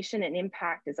application and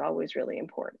impact is always really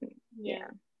important. Yeah.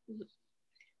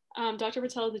 Dr.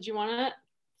 Patel, did you want to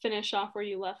finish off where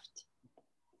you left?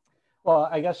 Well,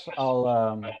 I guess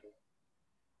I'll,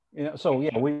 so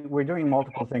yeah, we're doing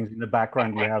multiple things in the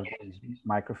background. We have these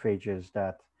macrophages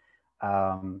that,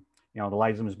 the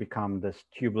lysosomes become this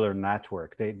tubular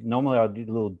network. They normally are these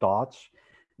little dots.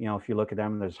 If you look at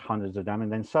them, there's hundreds of them.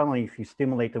 And then suddenly, if you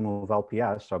stimulate them with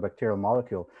LPS, or bacterial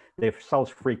molecule, the cells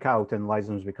freak out and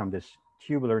lysosomes become this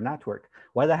tubular network.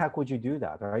 Why the heck would you do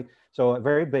that, right? So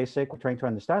very basic, we're trying to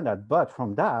understand that. But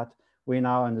from that, we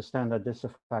now understand that this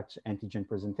affects antigen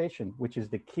presentation, which is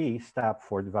the key step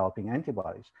for developing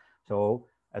antibodies. So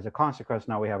as a consequence,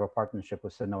 now we have a partnership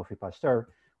with Sanofi Pasteur,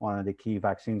 one of the key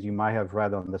vaccines. You might have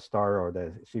read on the Star or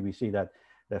the CBC that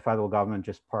the federal government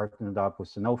just partnered up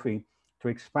with Sanofi to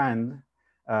expand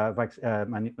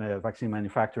vaccine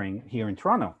manufacturing here in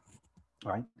Toronto,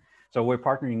 right? So we're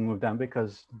partnering with them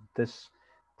because this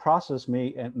process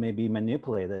may be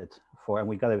manipulated and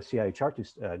we got a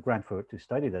CIHR grant to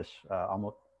study this,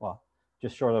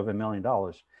 just short of $1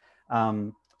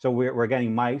 million. So we're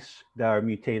getting mice that are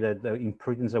mutated in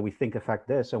proteins that we think affect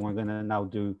this, and we're going to now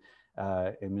do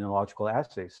immunological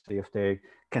assays, see if they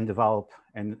can develop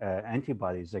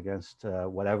antibodies against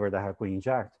whatever the heck we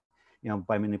inject,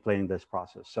 by manipulating this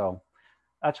process. So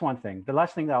that's one thing. The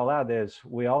last thing that I'll add is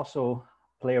we also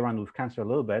play around with cancer a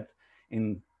little bit,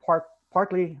 in part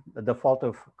partly the fault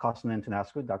of Costin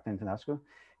Antonescu, Dr. Antonescu.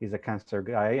 He's a cancer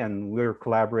guy, and we're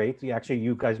collaborate. Actually,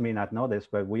 you guys may not know this,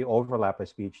 but we overlap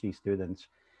as PhD students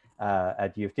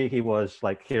at U of T. He was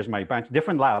like, here's my bench,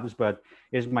 different labs, but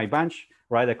here's my bench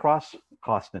right across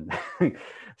Costin.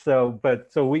 So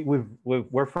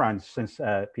we're friends since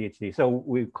PhD. So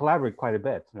we collaborate quite a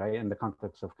bit, right, in the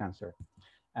context of cancer.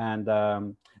 And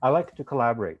I like to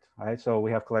collaborate, right? So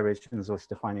we have collaborations with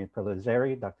Stefania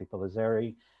Pellizzeri, Dr.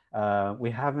 Pellizzeri. We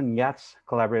haven't yet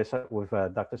collaborated with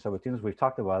Dr. Sabatinos. We've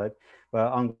talked about it,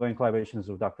 but ongoing collaborations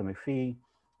with Dr. McPhee,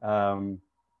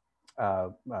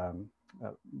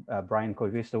 Brian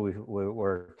Coivisto,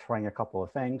 we're trying a couple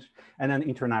of things. And then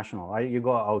international, right? You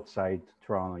go outside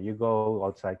Toronto, you go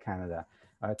outside Canada,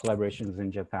 collaborations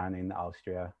in Japan, in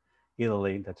Austria,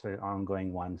 Italy, that's an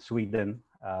ongoing one, Sweden,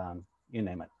 you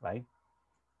name it, right?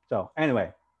 So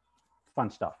anyway, fun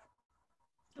stuff.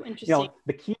 So interesting.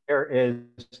 The key here is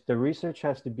the research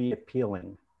has to be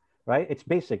appealing, right? It's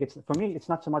basic. For me, it's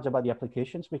not so much about the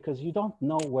applications because you don't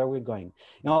know where we're going.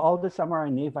 All this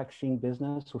mRNA vaccine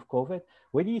business with COVID,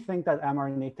 where do you think that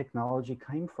mRNA technology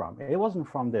came from? It wasn't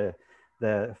from the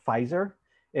Pfizer.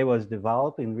 It was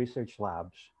developed in research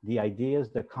labs, the ideas,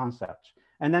 the concepts.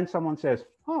 And then someone says,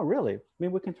 oh, really?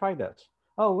 Maybe we can try this.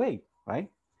 Oh, wait, right?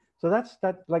 So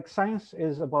that like science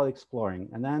is about exploring.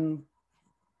 And then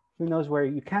who knows where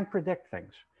you can't predict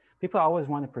things. People always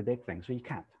want to predict things, but you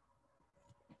can't.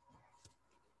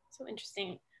 So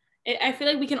interesting. I feel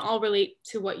like we can all relate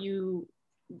to what you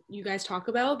guys talk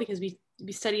about because we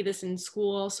study this in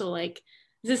school. So like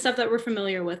this is stuff that we're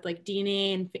familiar with, like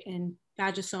DNA and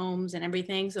phagosomes and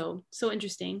everything. So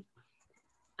interesting.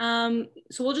 So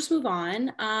we'll just move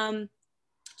on.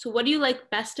 So what do you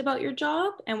like best about your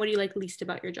job and what do you like least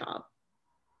about your job?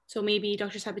 So maybe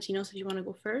Dr. Sabatinos, if you want to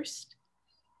go first.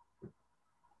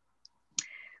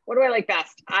 What do I like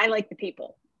best? I like the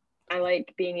people. I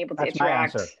like being able to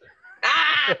interact. That's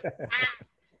my answer.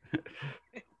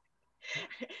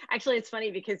 Actually, it's funny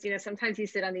because, sometimes you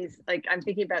sit on these, like I'm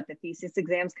thinking about the thesis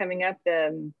exams coming up,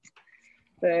 the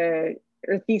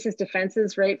thesis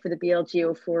defenses, right, for the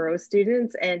BLGO 4.0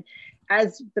 students. And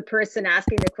as the person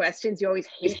asking the questions, you always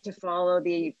hate to follow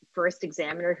the first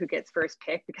examiner who gets first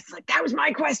pick because it's like, that was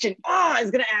my question. Oh, I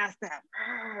was going to ask that.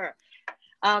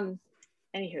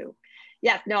 Anywho.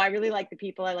 Yes, no, I really like the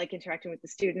people. I like interacting with the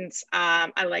students.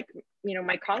 I like,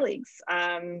 my colleagues.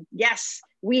 Yes,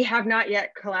 we have not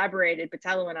yet collaborated,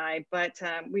 Botello and I, but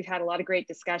we've had a lot of great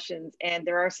discussions and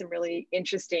there are some really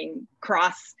interesting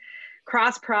cross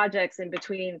projects in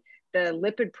between the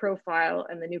lipid profile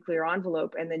and the nuclear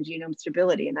envelope and then genome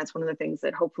stability. And that's one of the things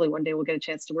that hopefully one day we'll get a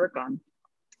chance to work on.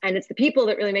 And it's the people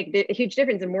that really make a huge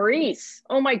difference. And Maurice,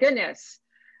 oh my goodness.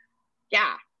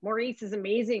 Yeah. Maurice is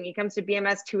amazing. He comes to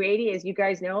BMS 280, as you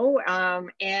guys know.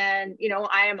 And,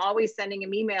 I am always sending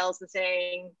him emails and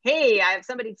saying, hey, I have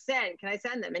somebody to send. Can I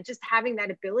send them? And just having that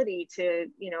ability to,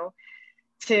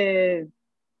 to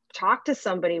talk to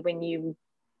somebody when you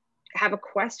have a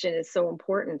question is so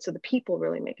important. So the people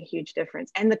really make a huge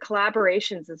difference. And the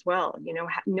collaborations as well,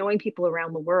 knowing people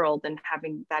around the world and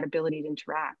having that ability to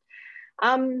interact.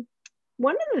 One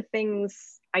of the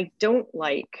things I don't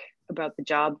like about the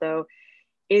job, though,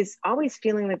 is always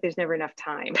feeling like there's never enough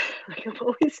time. Like I'm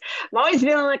always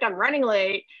feeling like I'm running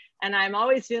late and I'm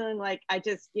always feeling like I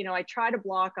just, I try to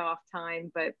block off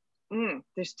time, but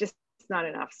there's just not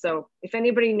enough. So if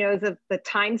anybody knows of the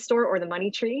Time Store or the Money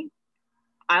Tree,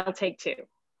 I'll take 2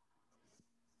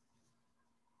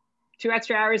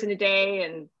 extra hours in a day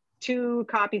and 2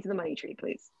 copies of the Money Tree,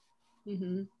 please.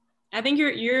 Mm-hmm. I think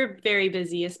you're very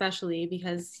busy, especially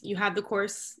because you have the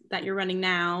course that you're running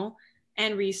now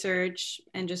and research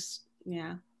and just,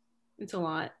 yeah, it's a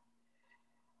lot.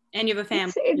 And you have a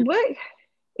family.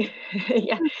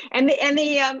 Yeah. And the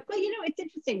well, it's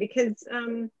interesting because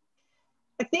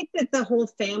I think that the whole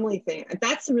family thing,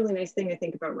 that's a really nice thing I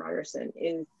think about Ryerson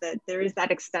is that there is that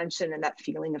extension and that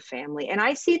feeling of family. And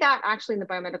I see that actually in the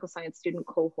biomedical science student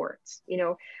cohorts.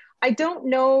 I don't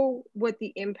know what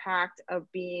the impact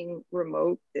of being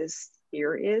remote this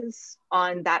year is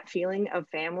on that feeling of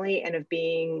family and of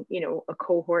being, a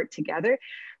cohort together.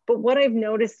 But what I've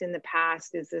noticed in the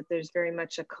past is that there's very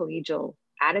much a collegial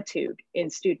attitude in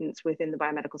students within the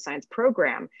biomedical science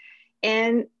program.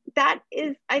 And that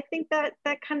is, I think that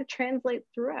kind of translates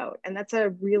throughout. And that's a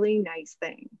really nice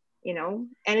thing, and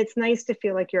it's nice to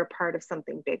feel like you're a part of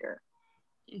something bigger.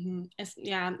 Mm-hmm.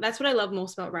 Yeah, that's what I love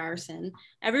most about Ryerson.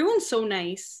 Everyone's so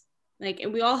nice. Like,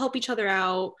 and we all help each other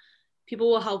out. People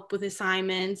will help with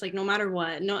assignments, like no matter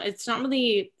what. No, it's not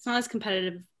as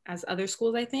competitive as other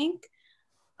schools, I think.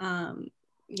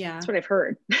 Yeah. That's what I've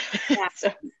heard. Yeah.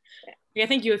 So, I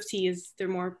think U of T they're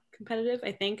more competitive,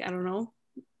 I think. I don't know.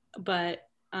 But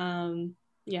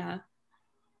yeah.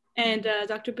 And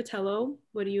Dr. Patello,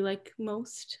 what do you like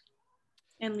most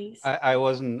and least? I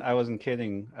wasn't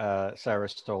kidding. Sarah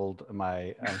stole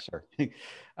my answer. It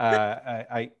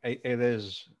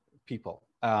is people.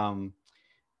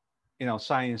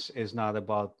 Science is not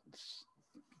about,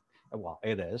 well,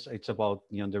 it is. It's about,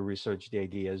 the research, the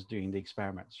ideas, doing the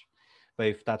experiments. But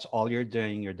if that's all you're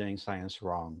doing science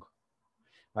wrong,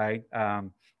 right?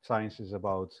 Science is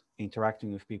about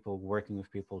interacting with people, working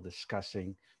with people,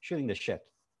 discussing, shooting the shit,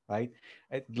 right?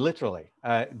 Literally,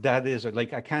 that is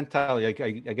like, I can't tell you, like,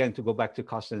 again, to go back to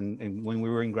Costin and when we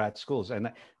were in grad schools,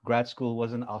 and grad school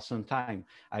was an awesome time.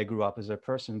 I grew up as a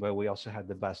person, but we also had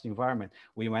the best environment.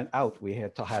 We went out, we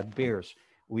had beers,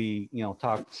 we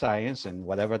talked science and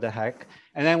whatever the heck,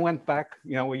 and then went back.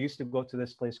 We used to go to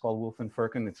this place called Wolf and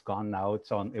Firkin. It's gone now.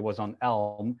 It was on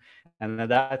Elm, and at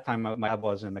that time my lab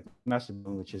was in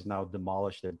McMasterton, which is now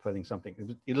demolished. They're putting something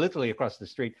literally across the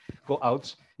street. Go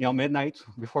out, midnight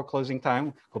before closing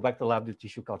time, go back to the lab, do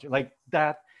tissue culture. Like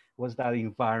that was that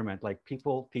environment, like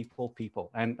people, people, people.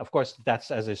 And of course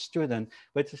that's as a student,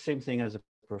 but it's the same thing as a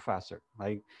professor.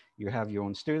 Like you have your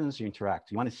own students, you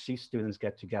interact. You want to see students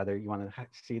get together. You want to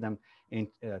see them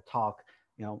talk,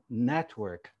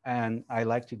 network. And I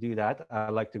like to do that. I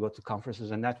like to go to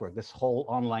conferences and network. This whole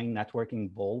online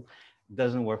networking bowl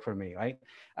doesn't work for me, right?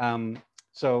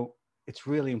 So it's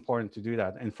really important to do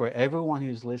that. And for everyone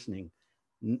who's listening,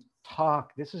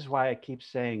 talk. This is why I keep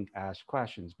saying ask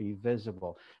questions, be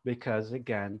visible. Because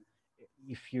again,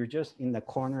 if you're just in the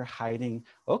corner hiding,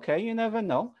 okay, you never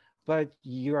know, but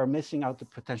you are missing out the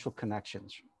potential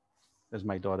connections. There's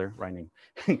my daughter running.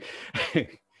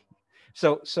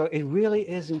 So it really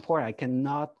is important. I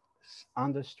cannot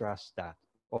under stress that,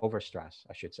 over stress,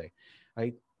 I should say,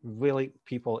 right? Really,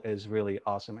 people is really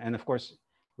awesome. And of course,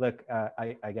 look,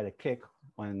 I get a kick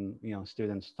when,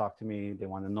 students talk to me, they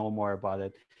want to know more about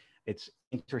it. It's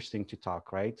interesting to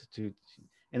talk, right?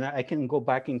 And I can go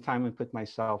back in time and put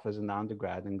myself as an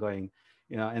undergrad and going,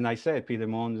 and I said, Peter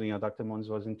Mons, Dr. Mons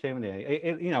was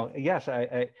intimidating. Yes,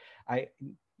 I,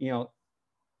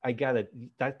 I get it.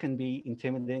 That can be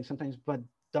intimidating sometimes, but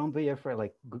don't be afraid.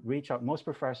 Like reach out. Most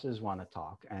professors want to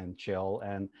talk and chill,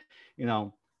 and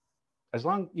as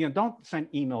long don't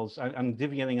send emails. I'm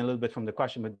deviating a little bit from the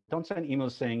question, but don't send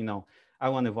emails saying I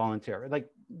want to volunteer. Like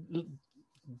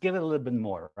give it a little bit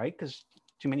more, right? Because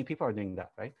too many people are doing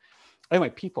that, right? Anyway,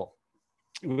 people,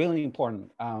 really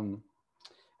important.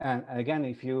 And again,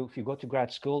 if you go to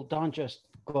grad school, don't just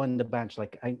go on the bench.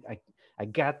 Like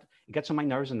it gets on my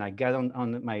nerves, and I get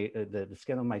on my the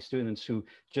skin of my students who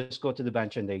just go to the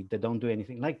bench and they don't do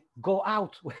anything. Like go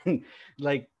out,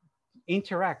 like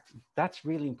interact. That's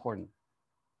really important.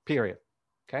 Period.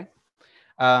 Okay.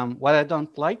 What I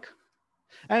don't like,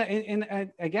 and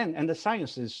again, and the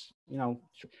science is,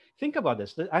 think about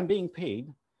this. I'm being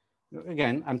paid.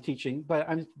 Again, I'm teaching, but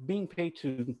I'm being paid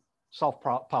to solve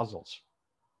puzzles,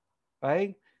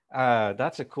 right?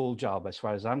 That's a cool job as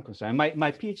far as I'm concerned.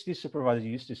 My PhD supervisor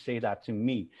used to say that to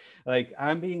me, like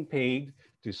I'm being paid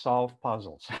to solve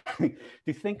puzzles,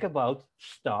 to think about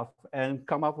stuff and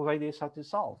come up with ideas how to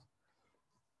solve.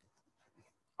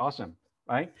 Awesome,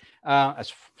 right?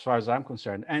 As far as I'm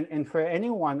concerned, and for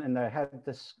anyone, and I had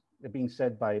this being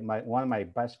said by one of my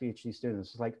best PhD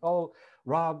students, it's like, oh,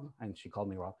 Rob, and she called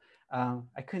me Rob.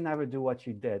 I could never do what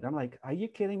you did. I'm like, are you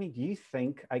kidding me? Do you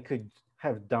think I could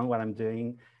have done what I'm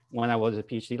doing when I was a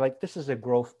PhD? Like, this is a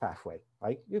growth pathway,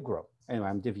 right? You grow. Anyway,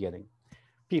 I'm deviating.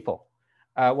 People,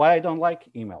 what I don't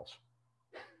like, emails.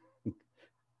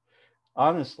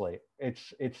 Honestly,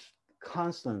 it's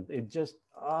constant. It just,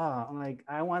 I'm like,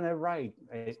 I want to write.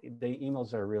 The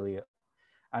emails are really,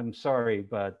 I'm sorry,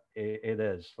 but it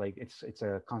is like, it's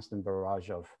a constant barrage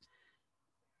of,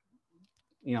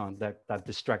 that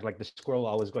distract, like the squirrel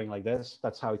always going like this.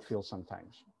 That's how it feels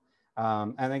sometimes.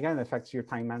 And again, it affects your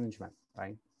time management,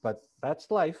 right? But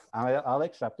that's life. I'll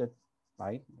accept it,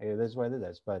 right? It is what it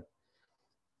is, but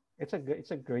it's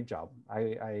a great job.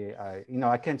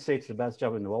 I can't say it's the best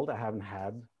job in the world. I haven't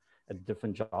had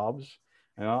different jobs.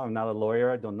 I'm not a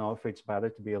lawyer. I don't know if it's better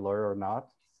to be a lawyer or not,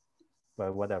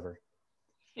 but whatever.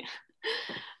 Yeah.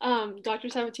 Dr.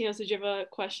 Sabatinos, did you have a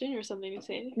question or something to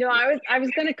say? No, I was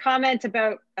going to comment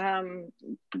about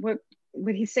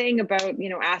what he's saying about,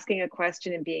 asking a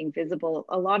question and being visible.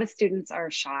 A lot of students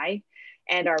are shy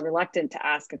and are reluctant to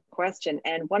ask a question.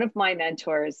 And one of my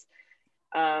mentors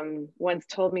once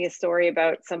told me a story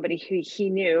about somebody who he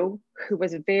knew who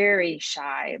was very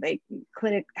shy, like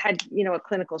had a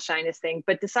clinical shyness thing,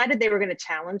 but decided they were going to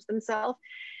challenge themselves.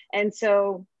 And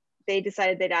so they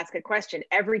decided they'd ask a question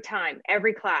every time,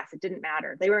 every class. It didn't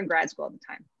matter. They were in grad school at the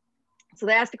time. So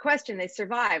they asked a question, they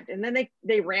survived, and then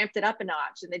they ramped it up a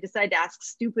notch, and they decided to ask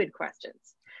stupid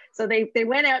questions. So they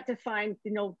went out to find,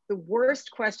 you know, the worst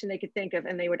question they could think of,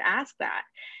 and they would ask that.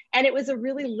 And it was a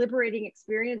really liberating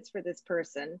experience for this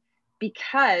person,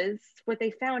 because what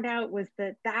they found out was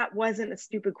that that wasn't a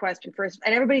stupid question first.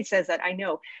 And everybody says that, I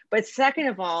know. But second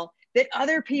of all, that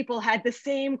other people had the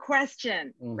same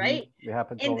question, right? It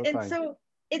happens all the time. And so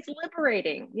it's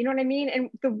liberating, you know what I mean? And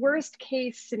the worst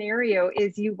case scenario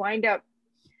is you wind up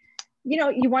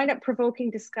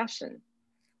provoking discussion,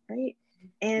 right?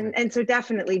 And so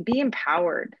definitely be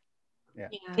empowered. Yeah.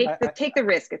 Take the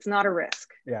risk. It's not a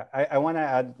risk. Yeah, I want to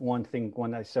add one thing.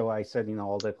 I said, you know,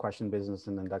 all the question business,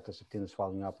 and then Dr. Sabatino is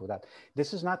following up with that.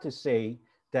 This is not to say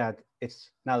that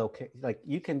it's not okay. Like,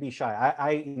 you can be shy.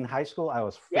 I in high school, I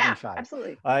was freaking shy.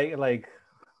 Absolutely. I like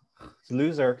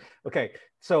loser. Okay,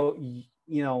 so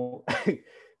you know,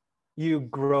 you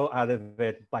grow out of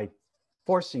it by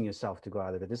forcing yourself to go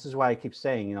out of it. This is why I keep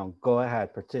saying, you know, go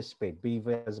ahead, participate, be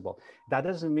visible. That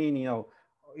doesn't mean,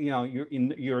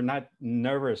 you're not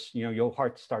nervous. You know, your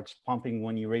heart starts pumping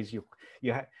when you raise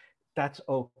that's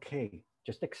okay.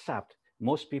 Just accept.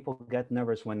 Most people get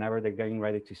nervous whenever they're getting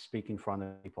ready to speak in front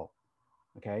of people.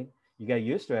 Okay, you get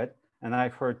used to it. And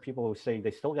I've heard people who say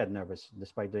they still get nervous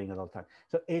despite doing it all the time.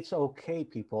 So it's okay,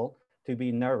 people, to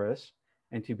be nervous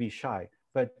and to be shy,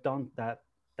 but don't that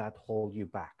hold you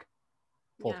back.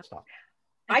 Full stop.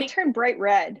 I turn bright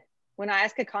red when I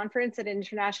ask a conference at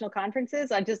international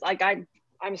conferences. I just like I'm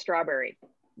a strawberry.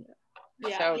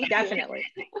 Yeah. So definitely.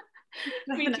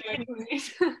 Me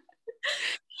too.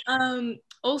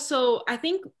 Also, I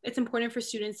think it's important for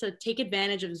students to take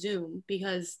advantage of Zoom,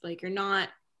 because like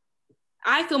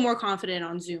I feel more confident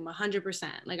on Zoom 100%.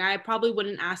 Like, I probably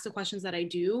wouldn't ask the questions that I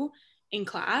do in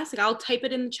class. Like, I'll type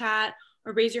it in the chat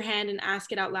or raise your hand and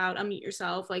ask it out loud, unmute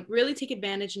yourself. Like, really take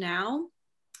advantage now,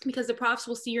 because the profs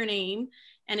will see your name.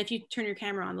 And if you turn your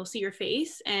camera on, they'll see your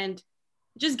face, and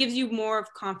it just gives you more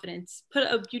of confidence. Put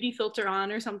a beauty filter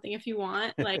on or something if you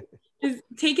want. Like, just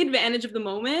take advantage of the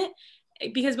moment,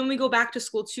 because when we go back to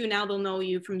school too, now they'll know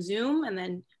you from Zoom, and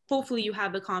then hopefully you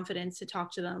have the confidence to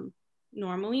talk to them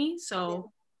normally.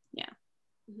 So yeah.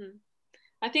 Mm-hmm.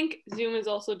 I think Zoom is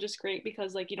also just great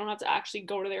because like you don't have to actually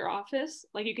go to their office.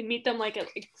 Like, you can meet them like at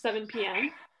like 7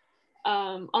 p.m.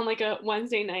 On like a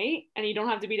Wednesday night, and you don't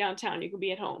have to be downtown. You can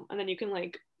be at home, and then you can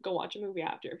like go watch a movie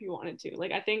after if you wanted to.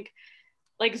 Like, I think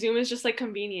like Zoom is just like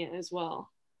convenient as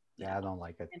well. Yeah, I don't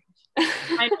like it.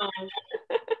 I know.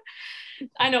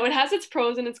 I know it has its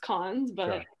pros and its cons, but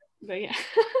Sure. But yeah.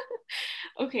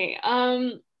 Okay.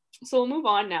 So we'll move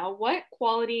on now. What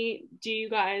quality do you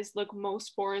guys look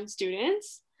most for in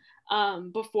students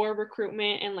before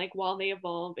recruitment and like while they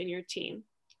evolve in your team?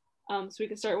 So we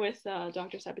can start with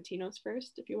Dr. Sabatinos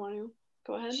first, if you want to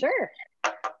go ahead. Sure.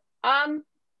 I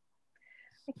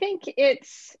think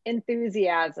it's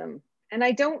enthusiasm. And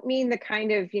I don't mean the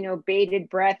kind of, bated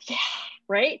breath, yeah,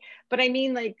 right? But I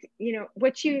mean, like,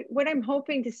 what I'm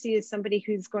hoping to see is somebody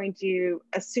who's going to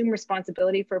assume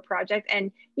responsibility for a project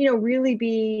and, really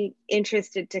be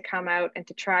interested to come out and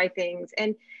to try things.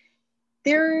 And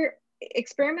their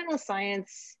experimental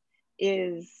science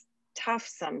is tough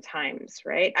sometimes,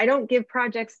 right? I don't give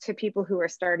projects to people who are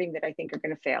starting that I think are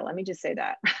going to fail. Let me just say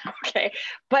that. Okay.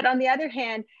 But on the other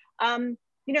hand,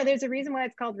 there's a reason why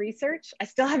it's called research. I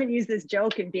still haven't used this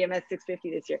joke in BMS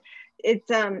 650 this year. It's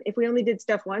if we only did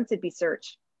stuff once, it'd be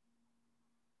search.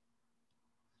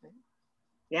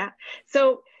 Yeah.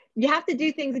 So you have to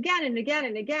do things again and again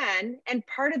and again. And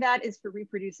part of that is for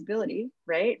reproducibility,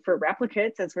 right? For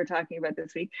replicates, as we're talking about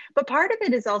this week. But part of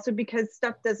it is also because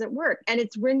stuff doesn't work. And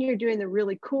it's when you're doing the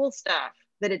really cool stuff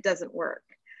that it doesn't work.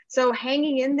 So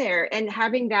hanging in there and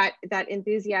having that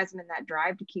enthusiasm and that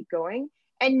drive to keep going,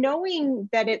 and knowing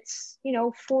that it's,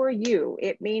 for you,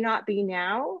 it may not be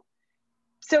now.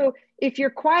 So if you're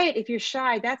quiet, if you're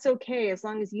shy, that's okay, as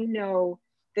long as you know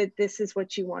that this is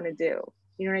what you want to do.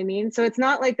 You know what I mean? So it's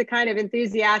not like the kind of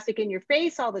enthusiastic in your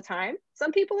face all the time.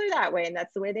 Some people are that way, and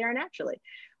that's the way they are naturally.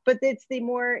 But it's the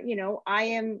more, I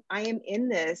am in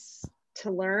this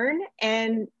to learn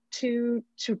and to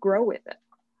grow with it.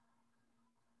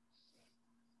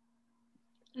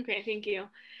 Okay, thank you.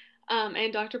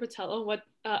 And Dr. Patello, what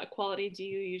quality do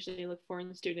you usually look for in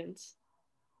the students,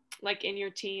 like in your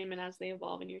team and as they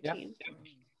evolve in your team?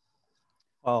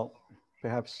 Well,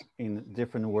 perhaps in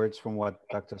different words from what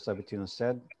Dr. Sabatino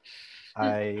said,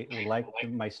 I would like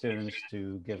my students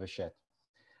to give a shit,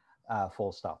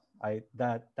 full stop.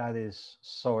 That is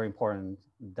so important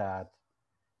that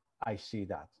I see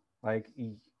that. Like,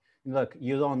 Look,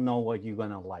 you don't know what you're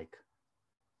gonna like.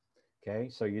 Okay,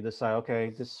 so you decide, okay,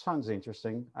 this sounds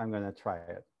interesting. I'm gonna try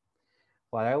it.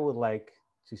 What I would like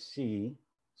to see,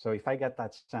 so if I get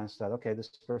that sense that, okay, this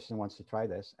person wants to try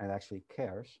this and actually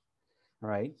cares,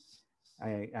 right?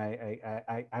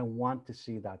 I want to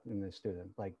see that in the student,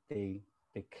 like they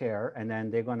care, and then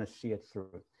they're gonna see it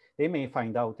through. They may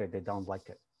find out that they don't like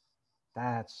it.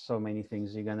 That's so many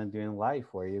things you're gonna do in life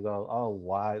where you go, oh,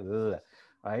 why, ugh,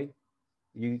 right?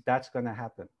 That's gonna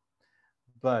happen,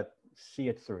 but see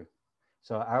it through.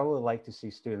 So I would like to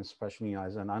see students, especially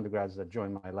as an undergrads that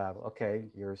join my lab. Okay,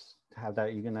 you have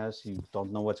that eagerness. You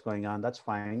don't know what's going on. That's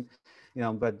fine,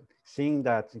 But seeing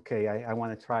that, okay, I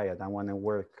want to try it. I want to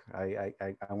work. I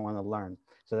want to learn.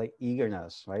 So that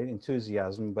eagerness, right?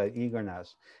 Enthusiasm, but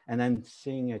eagerness, and then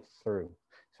seeing it through.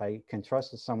 If I can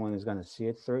trust that someone is going to see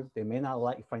it through, they may not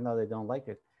find out they don't like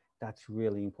it. That's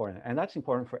really important, and that's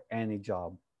important for any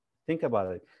job. Think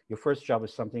about it. Your first job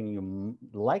is something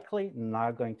you're likely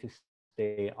not going to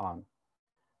stay on,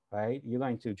 right? You're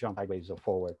going to jump sideways or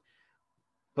forward.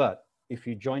 But if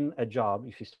you join a job,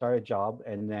 if you start a job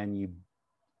and then you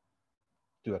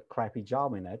do a crappy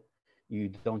job in it, you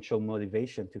don't show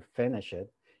motivation to finish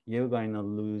it, you're going to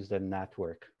lose the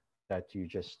network that you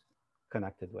just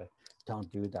connected with.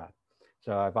 Don't do that.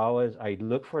 So I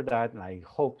look for that, and I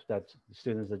hope that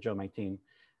students that join my team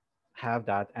have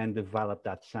that and develop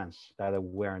that sense, that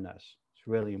awareness. It's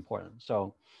really important.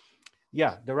 So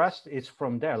yeah, the rest is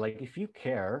from there. Like if you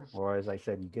care, or as I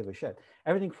said, you give a shit,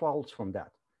 everything falls from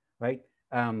that, right?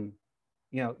 Um,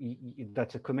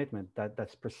 that's a commitment.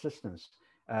 That's persistence.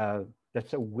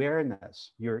 That's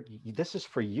awareness. This is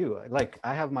for you. Like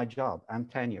I have my job. I'm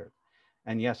tenured,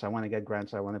 and yes, I want to get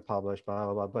grants. I want to publish, blah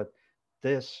blah blah. But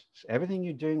everything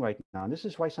you're doing right now, and this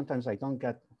is why sometimes I don't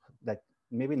get that.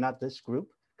 Maybe not this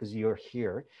group because you're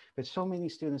here, but so many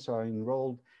students are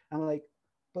enrolled. I'm like,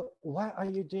 but what are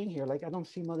you doing here? Like, I don't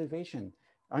see motivation.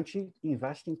 Aren't you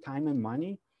investing time and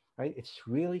money? Right? It's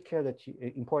really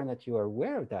important that you are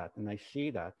aware of that. And I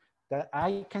see that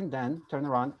I can then turn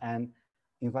around and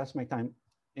invest my time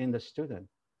in the student.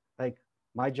 Like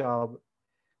my job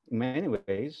in many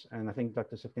ways, and I think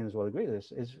Dr. Septimus will agree with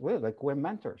this, is really like we're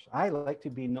mentors. I like to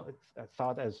be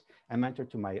thought as a mentor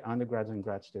to my undergrads and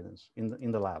grad students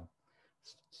in the lab.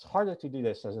 It's harder to do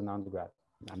this as an undergrad.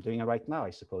 I'm doing it right now,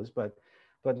 I suppose, but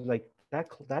like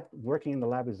that working in the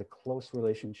lab is a close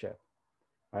relationship,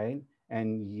 right?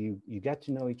 And you get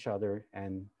to know each other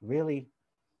and really,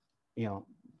 you know,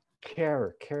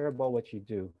 care about what you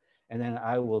do, and then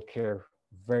I will care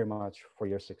very much for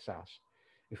your success.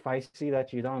 If I see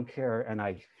that you don't care and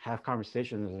I have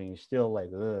conversations and you're still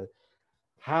like, ugh,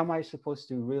 how am I supposed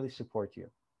to really support you?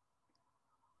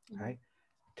 Right?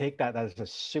 Take that as a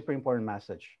super important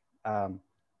message.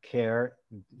 Care,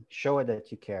 show it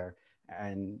that you care,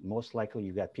 and most likely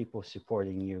you got people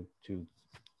supporting you to,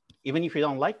 even if you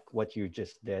don't like what you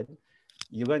just did,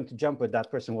 you're going to jump with that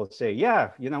person will say,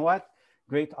 yeah, you know what?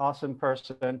 Great, awesome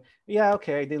person. Yeah,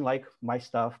 okay, I didn't like my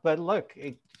stuff, but look,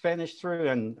 it finished through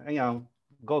and,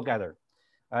 go getter,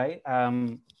 right?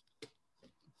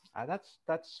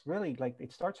 That's really like,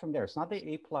 it starts from there. It's not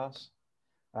the A plus,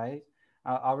 right?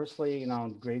 Obviously,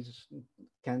 grades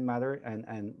can matter,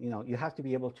 and you have to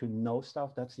be able to know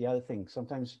stuff. That's the other thing.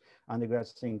 Sometimes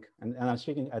undergrads think, and I'm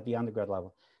speaking at the undergrad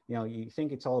level, you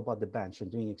think it's all about the bench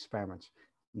and doing experiments.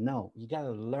 No, you got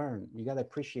to learn. You got to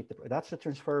appreciate that's a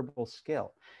transferable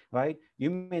skill, right? You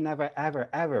may never, ever,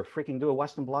 ever freaking do a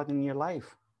Western blot in your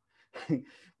life.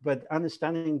 But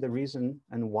understanding the reason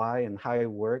and why and how it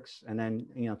works, and then,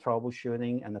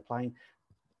 troubleshooting and applying,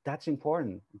 that's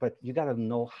important, but you got to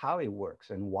know how it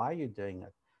works and why you're doing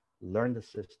it. Learn the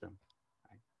system.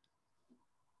 Right?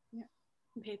 Yeah.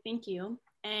 Okay, thank you.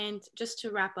 And just to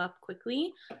wrap up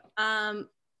quickly,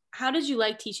 how did you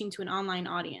like teaching to an online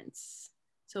audience?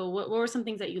 So what were some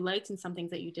things that you liked and some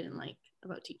things that you didn't like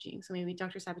about teaching? So maybe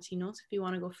Dr. Sabatinos, if you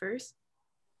want to go first.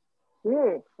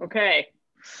 Ooh, okay.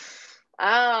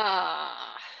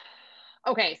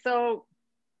 Okay, so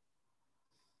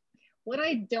what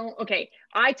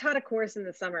I taught a course in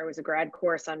the summer. It was a grad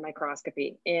course on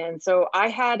microscopy. And so I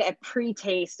had a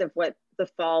pre-taste of what the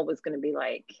fall was going to be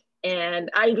like. And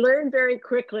I learned very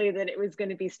quickly that it was going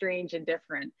to be strange and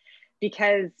different,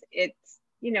 because it's,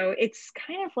 it's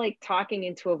kind of like talking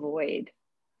into a void,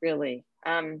 really.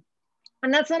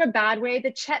 And that's not a bad way.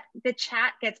 The chat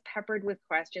gets peppered with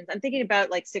questions. I'm thinking about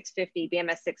like 650,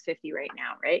 BMS 650 right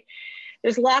now, right?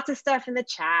 There's lots of stuff in the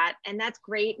chat, and that's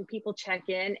great, and people check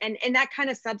in, and that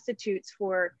kind of substitutes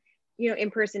for,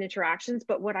 in-person interactions.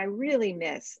 But what I really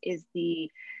miss is the,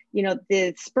 you know,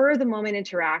 the spur of the moment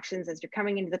interactions as you're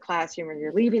coming into the classroom or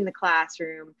you're leaving the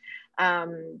classroom,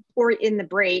 or in the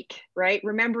break, right?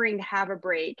 Remembering to have a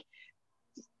break,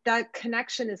 that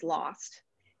connection is lost.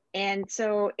 And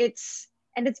so it's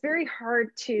very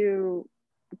hard to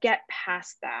get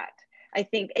past that. I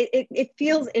think it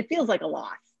feels like a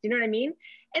loss. You know what I mean?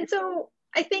 And so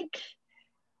I think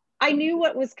I knew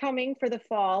what was coming for the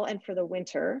fall and for the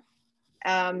winter,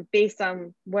 based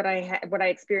on what I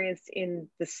experienced in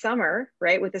the summer,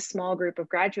 right, with a small group of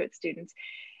graduate students.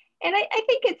 And I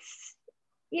think it's,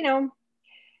 you know,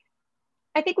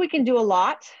 I think we can do a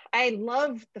lot. I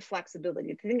love the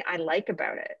flexibility. The thing I like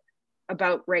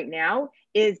about right now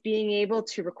is being able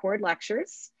to record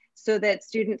lectures so that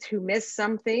students who miss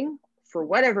something for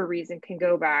whatever reason can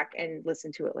go back and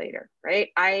listen to it later, right?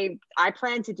 I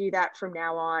plan to do that from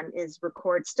now on, is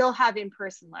record, still have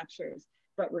in-person lectures,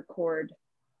 but record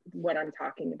what I'm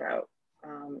talking about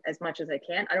as much as I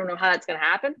can. I don't know how that's gonna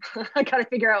happen. I gotta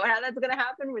figure out how that's gonna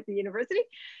happen with the university.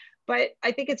 But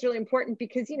I think it's really important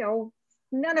because, you know,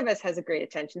 none of us has a great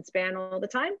attention span all the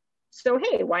time. So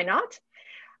hey, why not?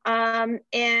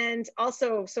 And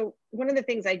also, so one of the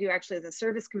things I do actually as a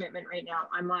service commitment right now,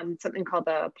 I'm on something called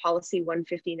the Policy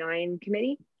 159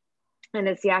 Committee, and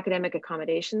it's the Academic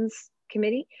Accommodations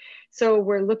Committee. So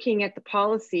we're looking at the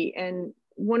policy, and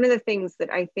one of the things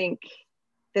that I think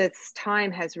this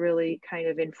time has really kind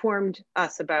of informed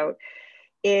us about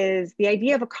is the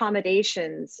idea of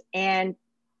accommodations, and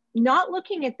not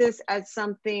looking at this as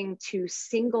something to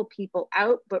single people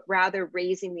out, but rather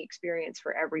raising the experience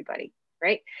for everybody,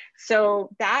 right?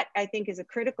 So that I think is a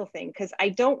critical thing, because I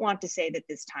don't want to say that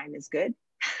this time is good.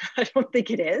 I don't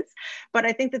think it is, but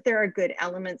I think that there are good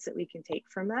elements that we can take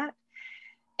from that.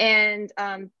 And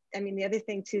I mean, the other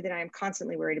thing too that I'm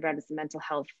constantly worried about is the mental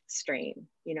health strain,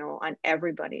 you know, on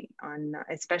everybody, on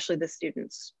especially the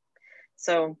students.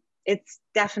 So it's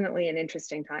definitely an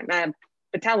interesting time.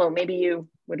 Botello, maybe you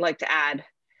would like to add.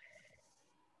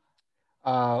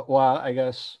 Well, I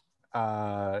guess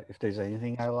if there's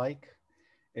anything I like,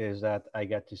 is that I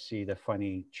get to see the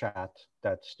funny chat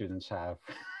that students have.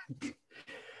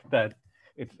 That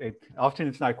it often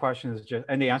it's not questions, just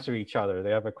and they answer each other.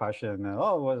 They have a question and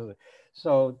oh, what is it?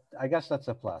 So I guess that's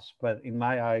a plus. But in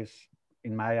my eyes,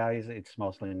 it's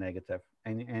mostly negative,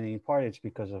 and in part it's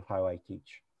because of how I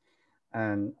teach,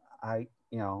 and I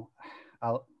you know,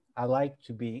 I like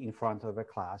to be in front of a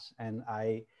class, and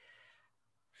I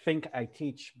think I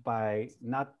teach by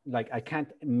not like I can't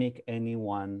make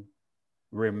anyone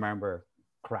remember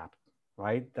crap,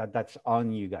 right? That's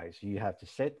on you guys. You have to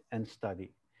sit and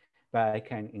study, but I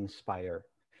can inspire,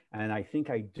 and I think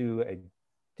I do a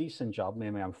decent job.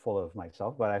 Maybe I'm full of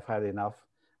myself, but I've had enough.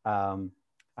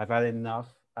 I've had enough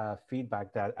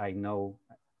feedback that I know,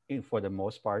 for the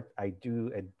most part, I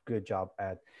do a good job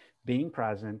at being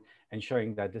present and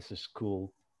showing that this is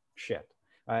cool shit.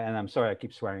 And I'm sorry I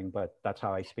keep swearing, but that's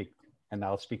how I speak, and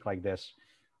I'll speak like this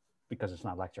because it's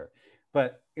not lecture.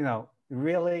 But you know,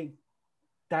 really,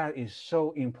 that is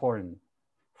so important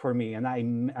for me, and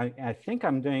I think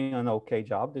I'm doing an okay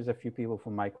job. There's a few people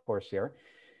from my course here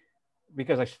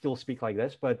because I still speak like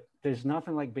this, but there's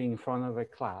nothing like being in front of a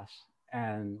class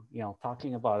and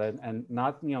talking about it, and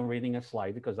not reading a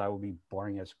slide, because that would be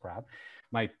boring as crap.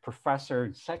 My professor,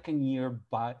 second year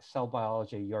cell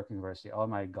biology at York University, oh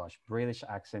my gosh, British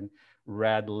accent,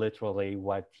 read literally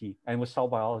what he, and it was cell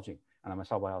biology, and I'm a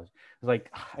cell biologist. It's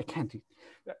like, I can't do,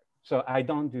 so I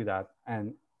don't do that.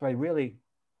 But really,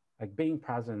 like, being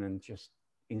present and just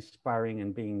inspiring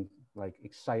and being like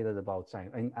excited about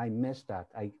science. And I miss that.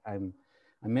 I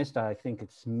miss that. I think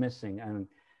it's missing. And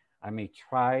I may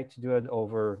try to do it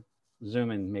over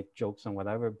Zoom and make jokes and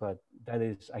whatever, but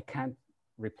I can't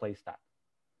replace that.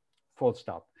 Full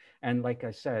stop. And like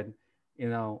I said,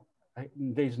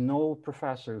 there's no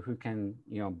professor who can,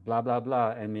 blah, blah,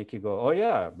 blah, and make you go, oh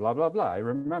yeah, blah, blah, blah. I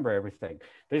remember everything.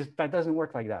 That doesn't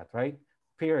work like that, right?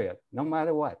 Period. No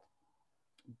matter what.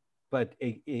 But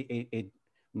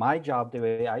my job, the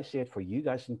way I see it for you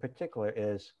guys in particular,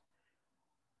 is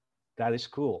that is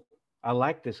cool. I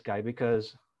like this guy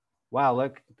because, wow,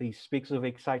 look, he speaks of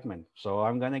excitement. So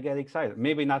I'm going to get excited.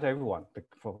 Maybe not everyone.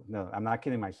 No, I'm not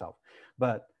kidding myself.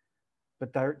 But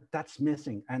that's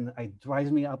missing. And it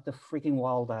drives me up the freaking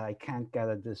wall that I can't get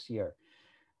it this year.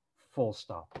 Full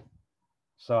stop.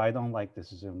 So I don't like this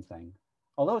Zoom thing.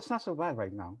 Although it's not so bad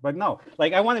right now. But no,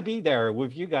 like, I want to be there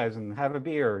with you guys and have a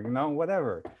beer,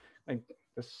 whatever. Like,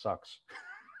 this sucks.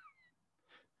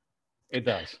 It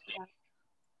does.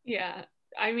 Yeah.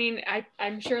 I mean,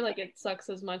 I'm sure like it sucks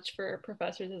as much for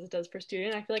professors as it does for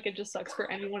students. I feel like it just sucks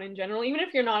for anyone in general, even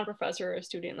if you're not a professor or a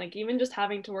student, like even just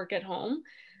having to work at home.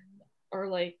 or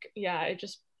like, yeah, it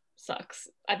just sucks.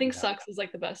 I think Yeah. sucks is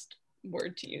like the best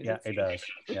word to use. Yeah, it does.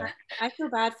 Yeah. I feel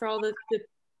bad for all the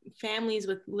families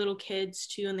with little kids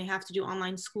too, and they have to do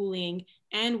online schooling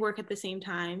and work at the same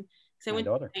time. So I went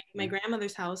to my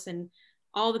grandmother's house, and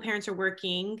all the parents are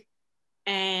working,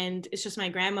 and it's just my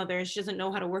grandmother, and she doesn't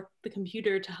know how to work the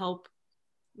computer to help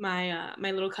my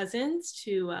my little cousins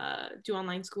to do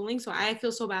online schooling. So I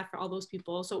feel so bad for all those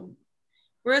people. So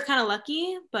we're kind of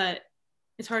lucky, but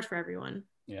it's hard for everyone.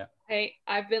 Yeah.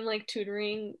 I've been like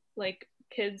tutoring like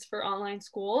kids for online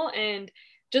school, and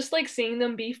just like seeing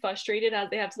them be frustrated as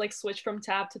they have to like switch from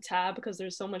tab to tab because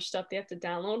there's so much stuff they have to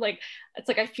download. Like, it's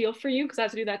like I feel for you because I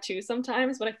have to do that too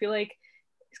sometimes, but I feel like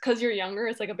because you're younger,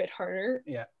 it's like a bit harder.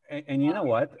 Yeah, and you know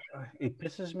what? It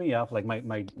pisses me off. Like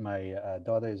my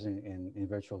daughter is in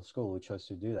virtual school. We chose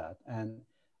to do that, and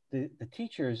the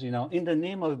teachers, you know, in the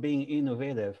name of being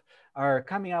innovative, are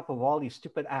coming up with all these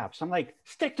stupid apps. I'm like,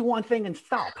 stick to one thing and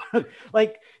stop.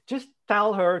 Like, just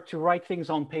tell her to write things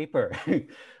on paper.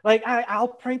 Like, I'll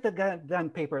print the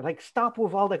goddamn paper. Like, stop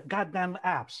with all the goddamn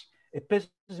apps. It pisses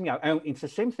me off. And it's the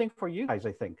same thing for you guys,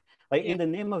 I think. Like, in the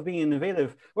name of being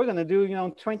innovative, we're gonna do, you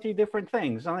know, 20 different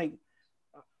things. I'm like,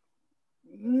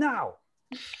 no.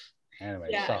 Anyway,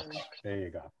 Yeah. sucks. There you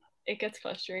go. It gets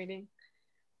frustrating.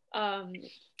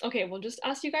 Okay, we'll just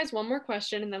ask you guys one more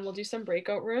question and then we'll do some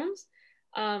breakout rooms.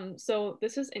 So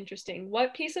this is interesting.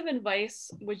 What piece of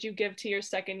advice would you give to your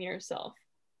second year self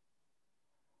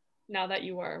now that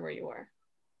you are where you are?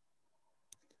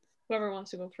 Whoever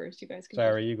wants to go first, you guys can.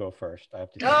 Sarah, you go first. I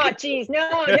have to. Oh, geez. No,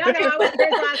 I went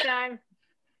first last time.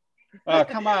 Oh,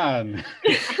 come on.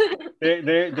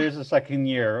 There's a second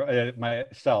year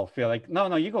myself. Feel like,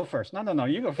 no, you go first. No,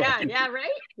 you go first. Yeah, right?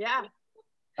 Yeah.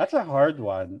 That's a hard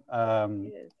one.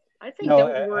 It is. I think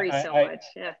don't worry so much.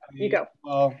 Yeah, you go.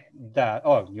 Well,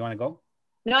 you want to go?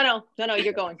 No,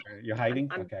 you're going. You're hiding?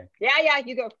 Okay. Yeah,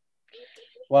 you go.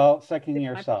 Well, second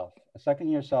year self. Second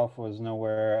year self was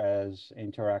nowhere as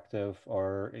interactive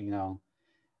or, you know,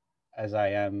 as I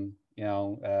am, you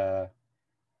know,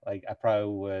 like I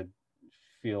probably would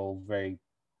feel very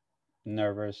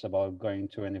nervous about going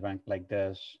to an event like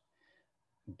this,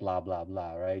 blah, blah,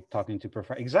 blah, right? Talking to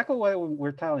professor, exactly what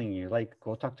we're telling you, like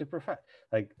go talk to professor.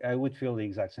 Like I would feel the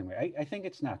exact same way. I think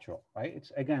it's natural, right?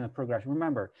 It's again, a progression.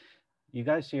 Remember, you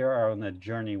guys here are on a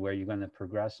journey where you're going to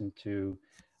progress into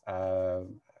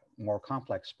more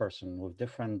complex person with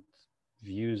different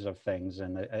views of things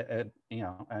and you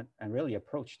know, and really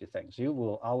approach to things. You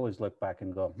will always look back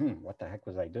and go, what the heck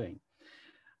was I doing?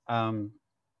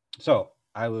 So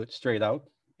I would straight out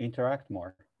interact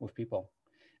more with people.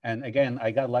 And again,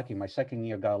 I got lucky. My second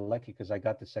year got lucky because I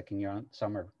got the second year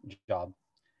summer job,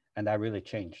 and that really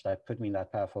changed. That put me in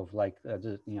that path of like,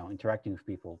 you know, interacting with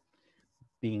people,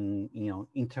 being, you know,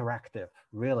 interactive.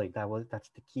 Really, that's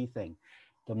the key thing.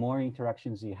 The more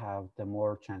interactions you have, the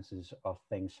more chances of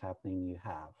things happening you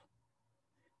have.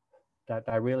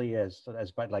 That really is.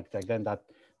 As but like again,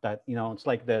 that you know, it's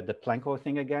like the Planko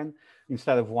thing again.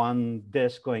 Instead of one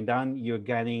disc going down, you're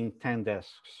getting 10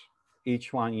 discs.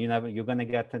 Each one, you're gonna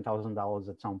get $10,000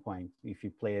 at some point if you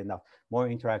play enough. More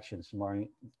interactions, more.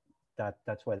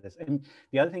 That's what it is. And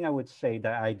the other thing I would say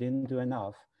that I didn't do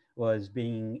enough was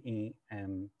being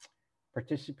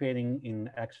participating in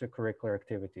extracurricular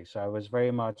activities. So I was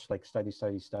very much like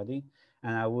study.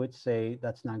 And I would say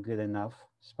that's not good enough,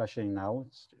 especially now.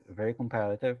 It's very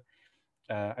competitive.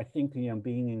 I think, you know,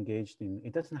 being engaged in,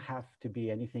 it doesn't have to be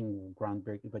anything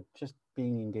groundbreaking, but just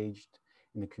being engaged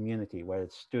in the community, whether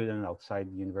it's student outside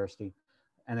the university.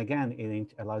 And again,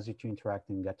 it allows you to interact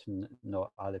and get to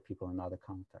know other people in other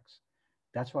contexts.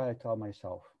 That's what I tell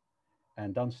myself.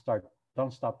 And don't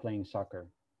stop playing soccer.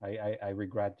 I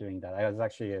regret doing that. I was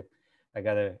actually, I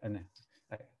got it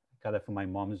from my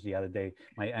mom's the other day.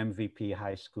 My MVP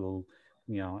high school,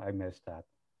 you know, I missed that.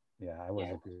 Yeah, I was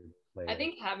a good player. I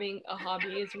think having a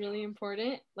hobby is really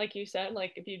important. Like you said,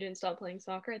 like if you didn't stop playing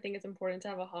soccer, I think it's important to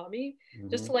have a hobby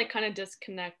just to like kind of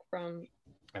disconnect from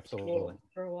absolutely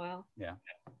for a while. Yeah.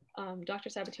 Dr.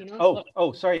 Sabatino.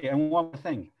 Oh, sorry, and one more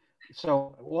thing.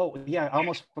 So, well, yeah, I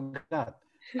almost forgot.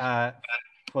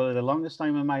 For the longest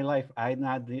time in my life, I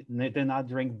did not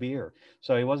drink beer.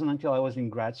 So it wasn't until I was in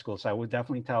grad school. So I would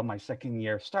definitely tell my second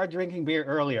year, start drinking beer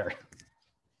earlier.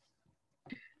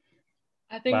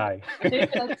 I think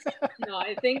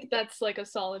that's like a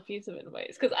solid piece of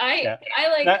advice because I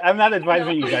like. I'm not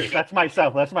advising you guys. That's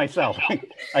myself.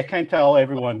 I can't tell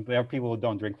everyone. There are people who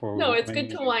don't drink for. No, it's good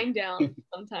to wind down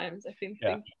sometimes. I think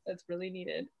that's really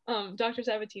needed. Dr.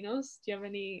 Sabatinos, do you have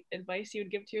any advice you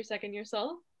would give to your second year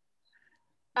self?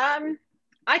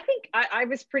 I think I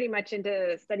was pretty much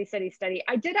into study.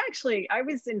 I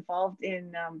was involved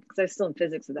in, because I was still in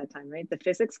physics at that time, right? The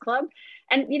physics club.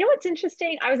 And you know what's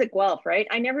interesting? I was at Guelph, right?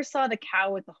 I never saw the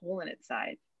cow with the hole in its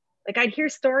side. Like I'd hear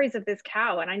stories of this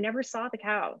cow and I never saw the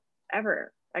cow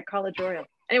ever at College Royal.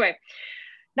 Anyway,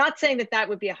 not saying that that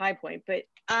would be a high point, but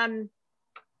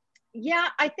yeah,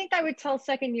 I think I would tell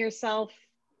second year self,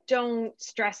 don't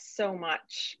stress so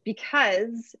much,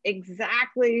 because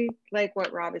exactly like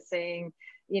what Rob is saying,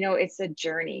 you know, it's a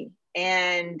journey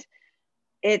and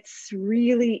it's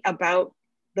really about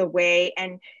the way,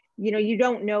 and you know, you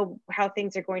don't know how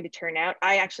things are going to turn out.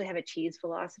 I actually have a cheese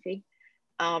philosophy,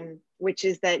 which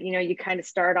is that, you know, you kind of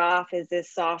start off as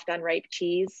this soft, unripe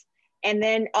cheese, and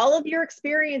then all of your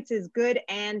experiences, good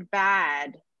and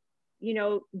bad, you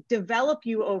know, develop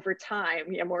you over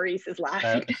time. Yeah, Maurice is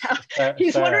laughing now.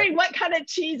 He's wondering what kind of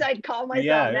cheese I'd call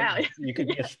myself now. You could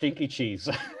be a stinky cheese.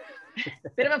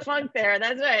 Bit of a funk there,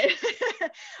 that's right.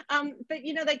 But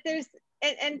you know, like there's,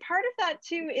 and part of that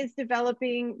too is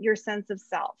developing your sense of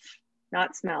self,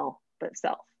 not smell, but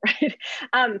self, right?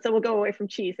 So we'll go away from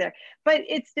cheese there. But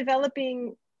it's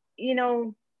developing, you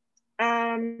know,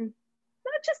 not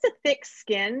just a thick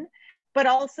skin, but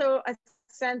also a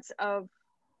sense of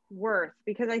worth,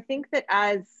 because I think that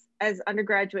as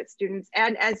undergraduate students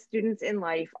and as students in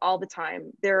life all the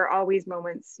time, there are always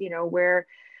moments, you know, where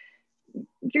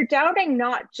you're doubting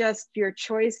not just your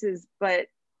choices, but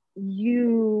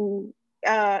you,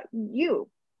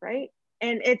 right?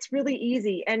 And it's really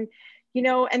easy. And, you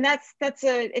know, and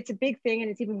it's a big thing.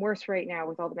 And it's even worse right now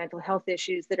with all the mental health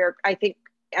issues that are, I think,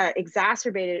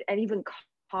 exacerbated and even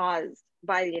caused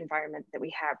by the environment that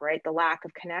we have, right? The lack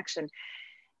of connection.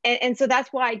 And so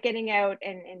that's why getting out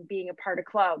and being a part of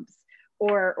clubs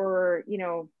or, you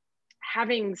know,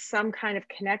 having some kind of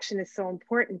connection is so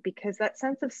important, because that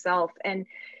sense of self, and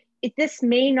this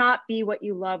may not be what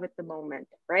you love at the moment,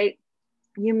 right?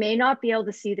 You may not be able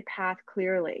to see the path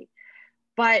clearly,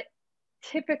 but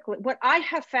typically what I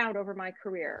have found over my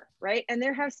career, right? And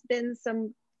there has been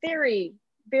some very,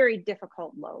 very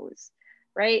difficult lows,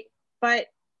 right? But,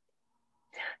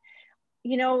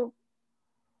 you know,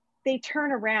 they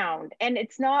turn around, and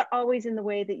it's not always in the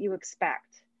way that you expect.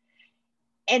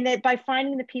 And that by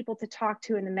finding the people to talk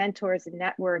to and the mentors and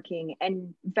networking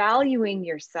and valuing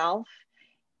yourself,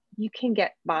 you can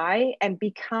get by and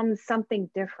become something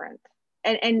different.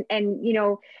 And you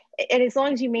know, and as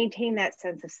long as you maintain that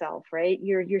sense of self, right?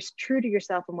 You're true to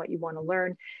yourself and what you want to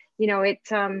learn. You know, it's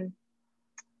kind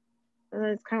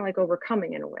of like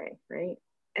overcoming in a way, right?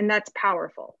 And that's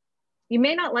powerful. You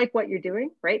may not like what you're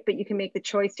doing, right? But you can make the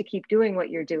choice to keep doing what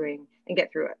you're doing and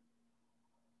get through it.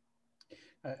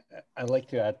 I'd like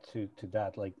to add to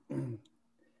that, like, you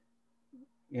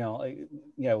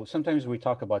know, sometimes we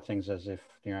talk about things as if,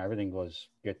 you know, everything was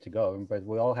good to go, but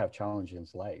we all have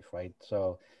challenges in life, right?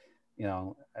 So, you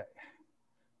know,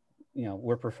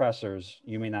 we're professors.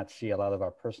 You may not see a lot of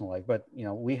our personal life, but, you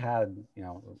know, we had, you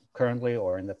know, currently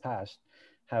or in the past,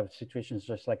 have situations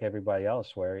just like everybody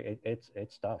else where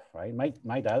it's tough, right?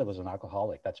 My dad was an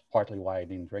alcoholic. That's partly why I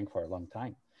didn't drink for a long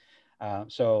time.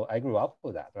 So I grew up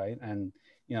with that, right? And,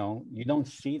 you know, you don't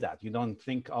see that. You don't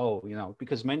think, oh, you know,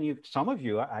 because some of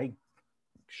you, I'm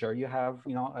sure you have,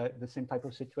 you know, the same type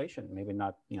of situation. Maybe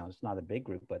not, you know, it's not a big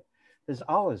group, but there's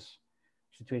always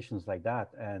situations like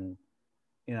that. And,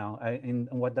 you know, and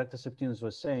what Dr. Septimus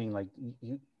was saying, like,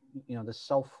 you know, the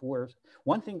self-worth.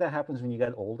 One thing that happens when you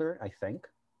get older, I think,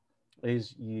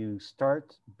 is you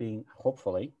start being,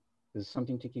 hopefully, this is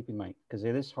something to keep in mind, because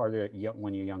it is harder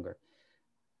when you're younger,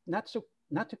 not to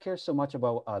care so much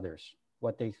about others,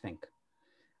 what they think,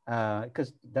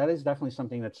 because that is definitely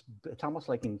something it's almost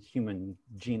like in human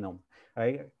genome,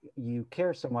 right? You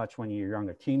care so much when you're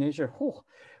younger, teenager,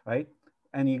 right?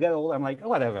 And you get older, I'm like, oh,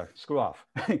 whatever, screw off.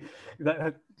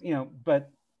 You know, but,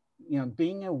 you know,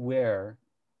 being aware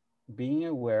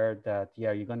that,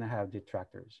 yeah, you're going to have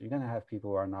detractors. You're going to have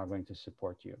people who are not going to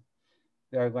support you.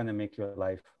 They're going to make your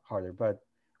life harder. But,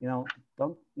 you know,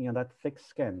 don't, you know, that thick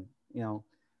skin, you know,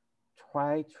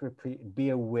 try to be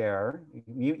aware.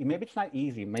 Maybe it's not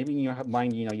easy. Maybe in your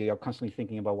mind, you know, you're constantly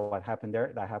thinking about what happened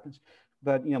there. That happens.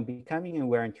 But, you know, becoming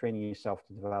aware and training yourself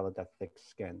to develop that thick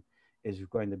skin is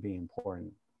going to be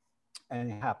important.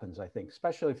 And it happens, I think,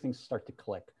 especially if things start to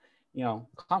click. You know,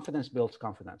 confidence builds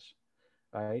confidence.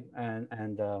 Right,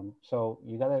 and so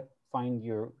you gotta find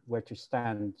where to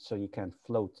stand so you can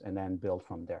float and then build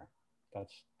from there.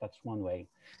 That's one way,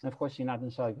 and of course you're not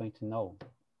necessarily going to know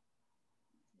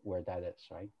where that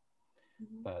is, right?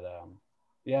 Mm-hmm. But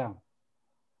yeah.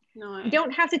 No, you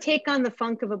don't have to take on the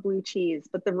funk of a blue cheese,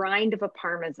 but the rind of a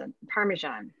parmesan.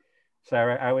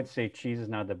 Sarah, I would say cheese is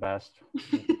not the best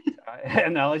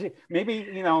analogy. Maybe,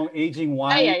 you know, aging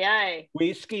wine, Aye, aye, aye.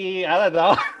 whiskey, I don't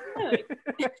know.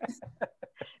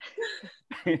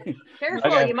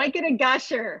 Careful, Okay. you might get a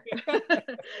gusher.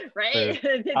 Right?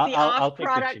 It's the off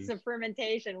products of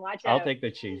fermentation. Watch out. I'll take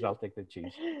the cheese. I'll take the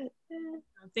cheese.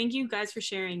 Thank you guys for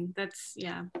sharing. That's,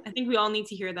 yeah, I think we all need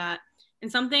to hear that.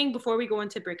 And something before we go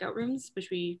into breakout rooms, which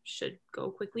we should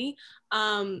go quickly.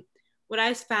 What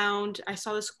I found, I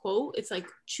saw this quote. It's like,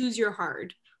 choose your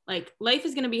hard. Like, life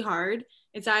is going to be hard.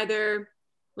 It's either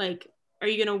like, are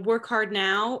you going to work hard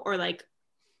now, or like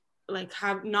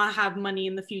not have money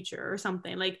in the future or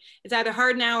something? Like, it's either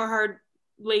hard now or hard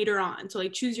later on. So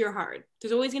like, choose your hard.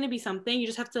 There's always going to be something. You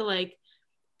just have to like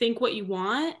think what you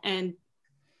want and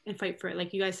fight for it.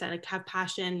 Like you guys said, like have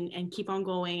passion and keep on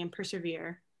going and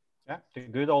persevere. Yeah, the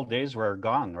good old days were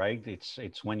gone, right?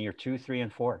 It's when you're 2, 3,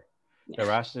 and 4. The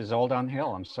rest is all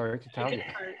downhill. I'm sorry to tell you.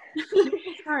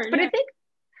 It's hard, but yeah. I think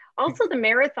also the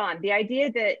marathon, the idea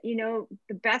that, you know,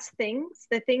 the best things,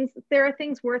 there are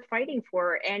things worth fighting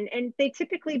for, and they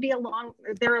typically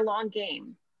they're a long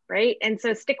game, right? And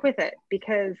so stick with it,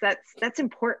 because that's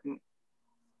important,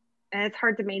 and it's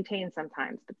hard to maintain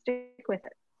sometimes, but stick with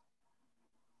it.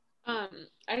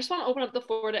 I just want to open up the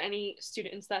floor to any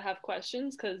students that have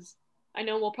questions, because I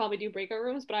know we'll probably do breakout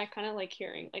rooms, but I kind of like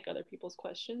hearing like other people's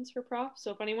questions for Prof.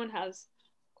 So if anyone has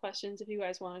questions, if you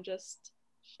guys want to just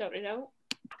shout it out,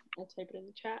 I'll type it in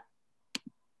the chat.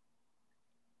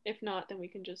 If not, then we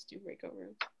can just do breakout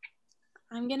rooms.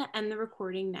 I'm gonna end the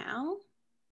recording now.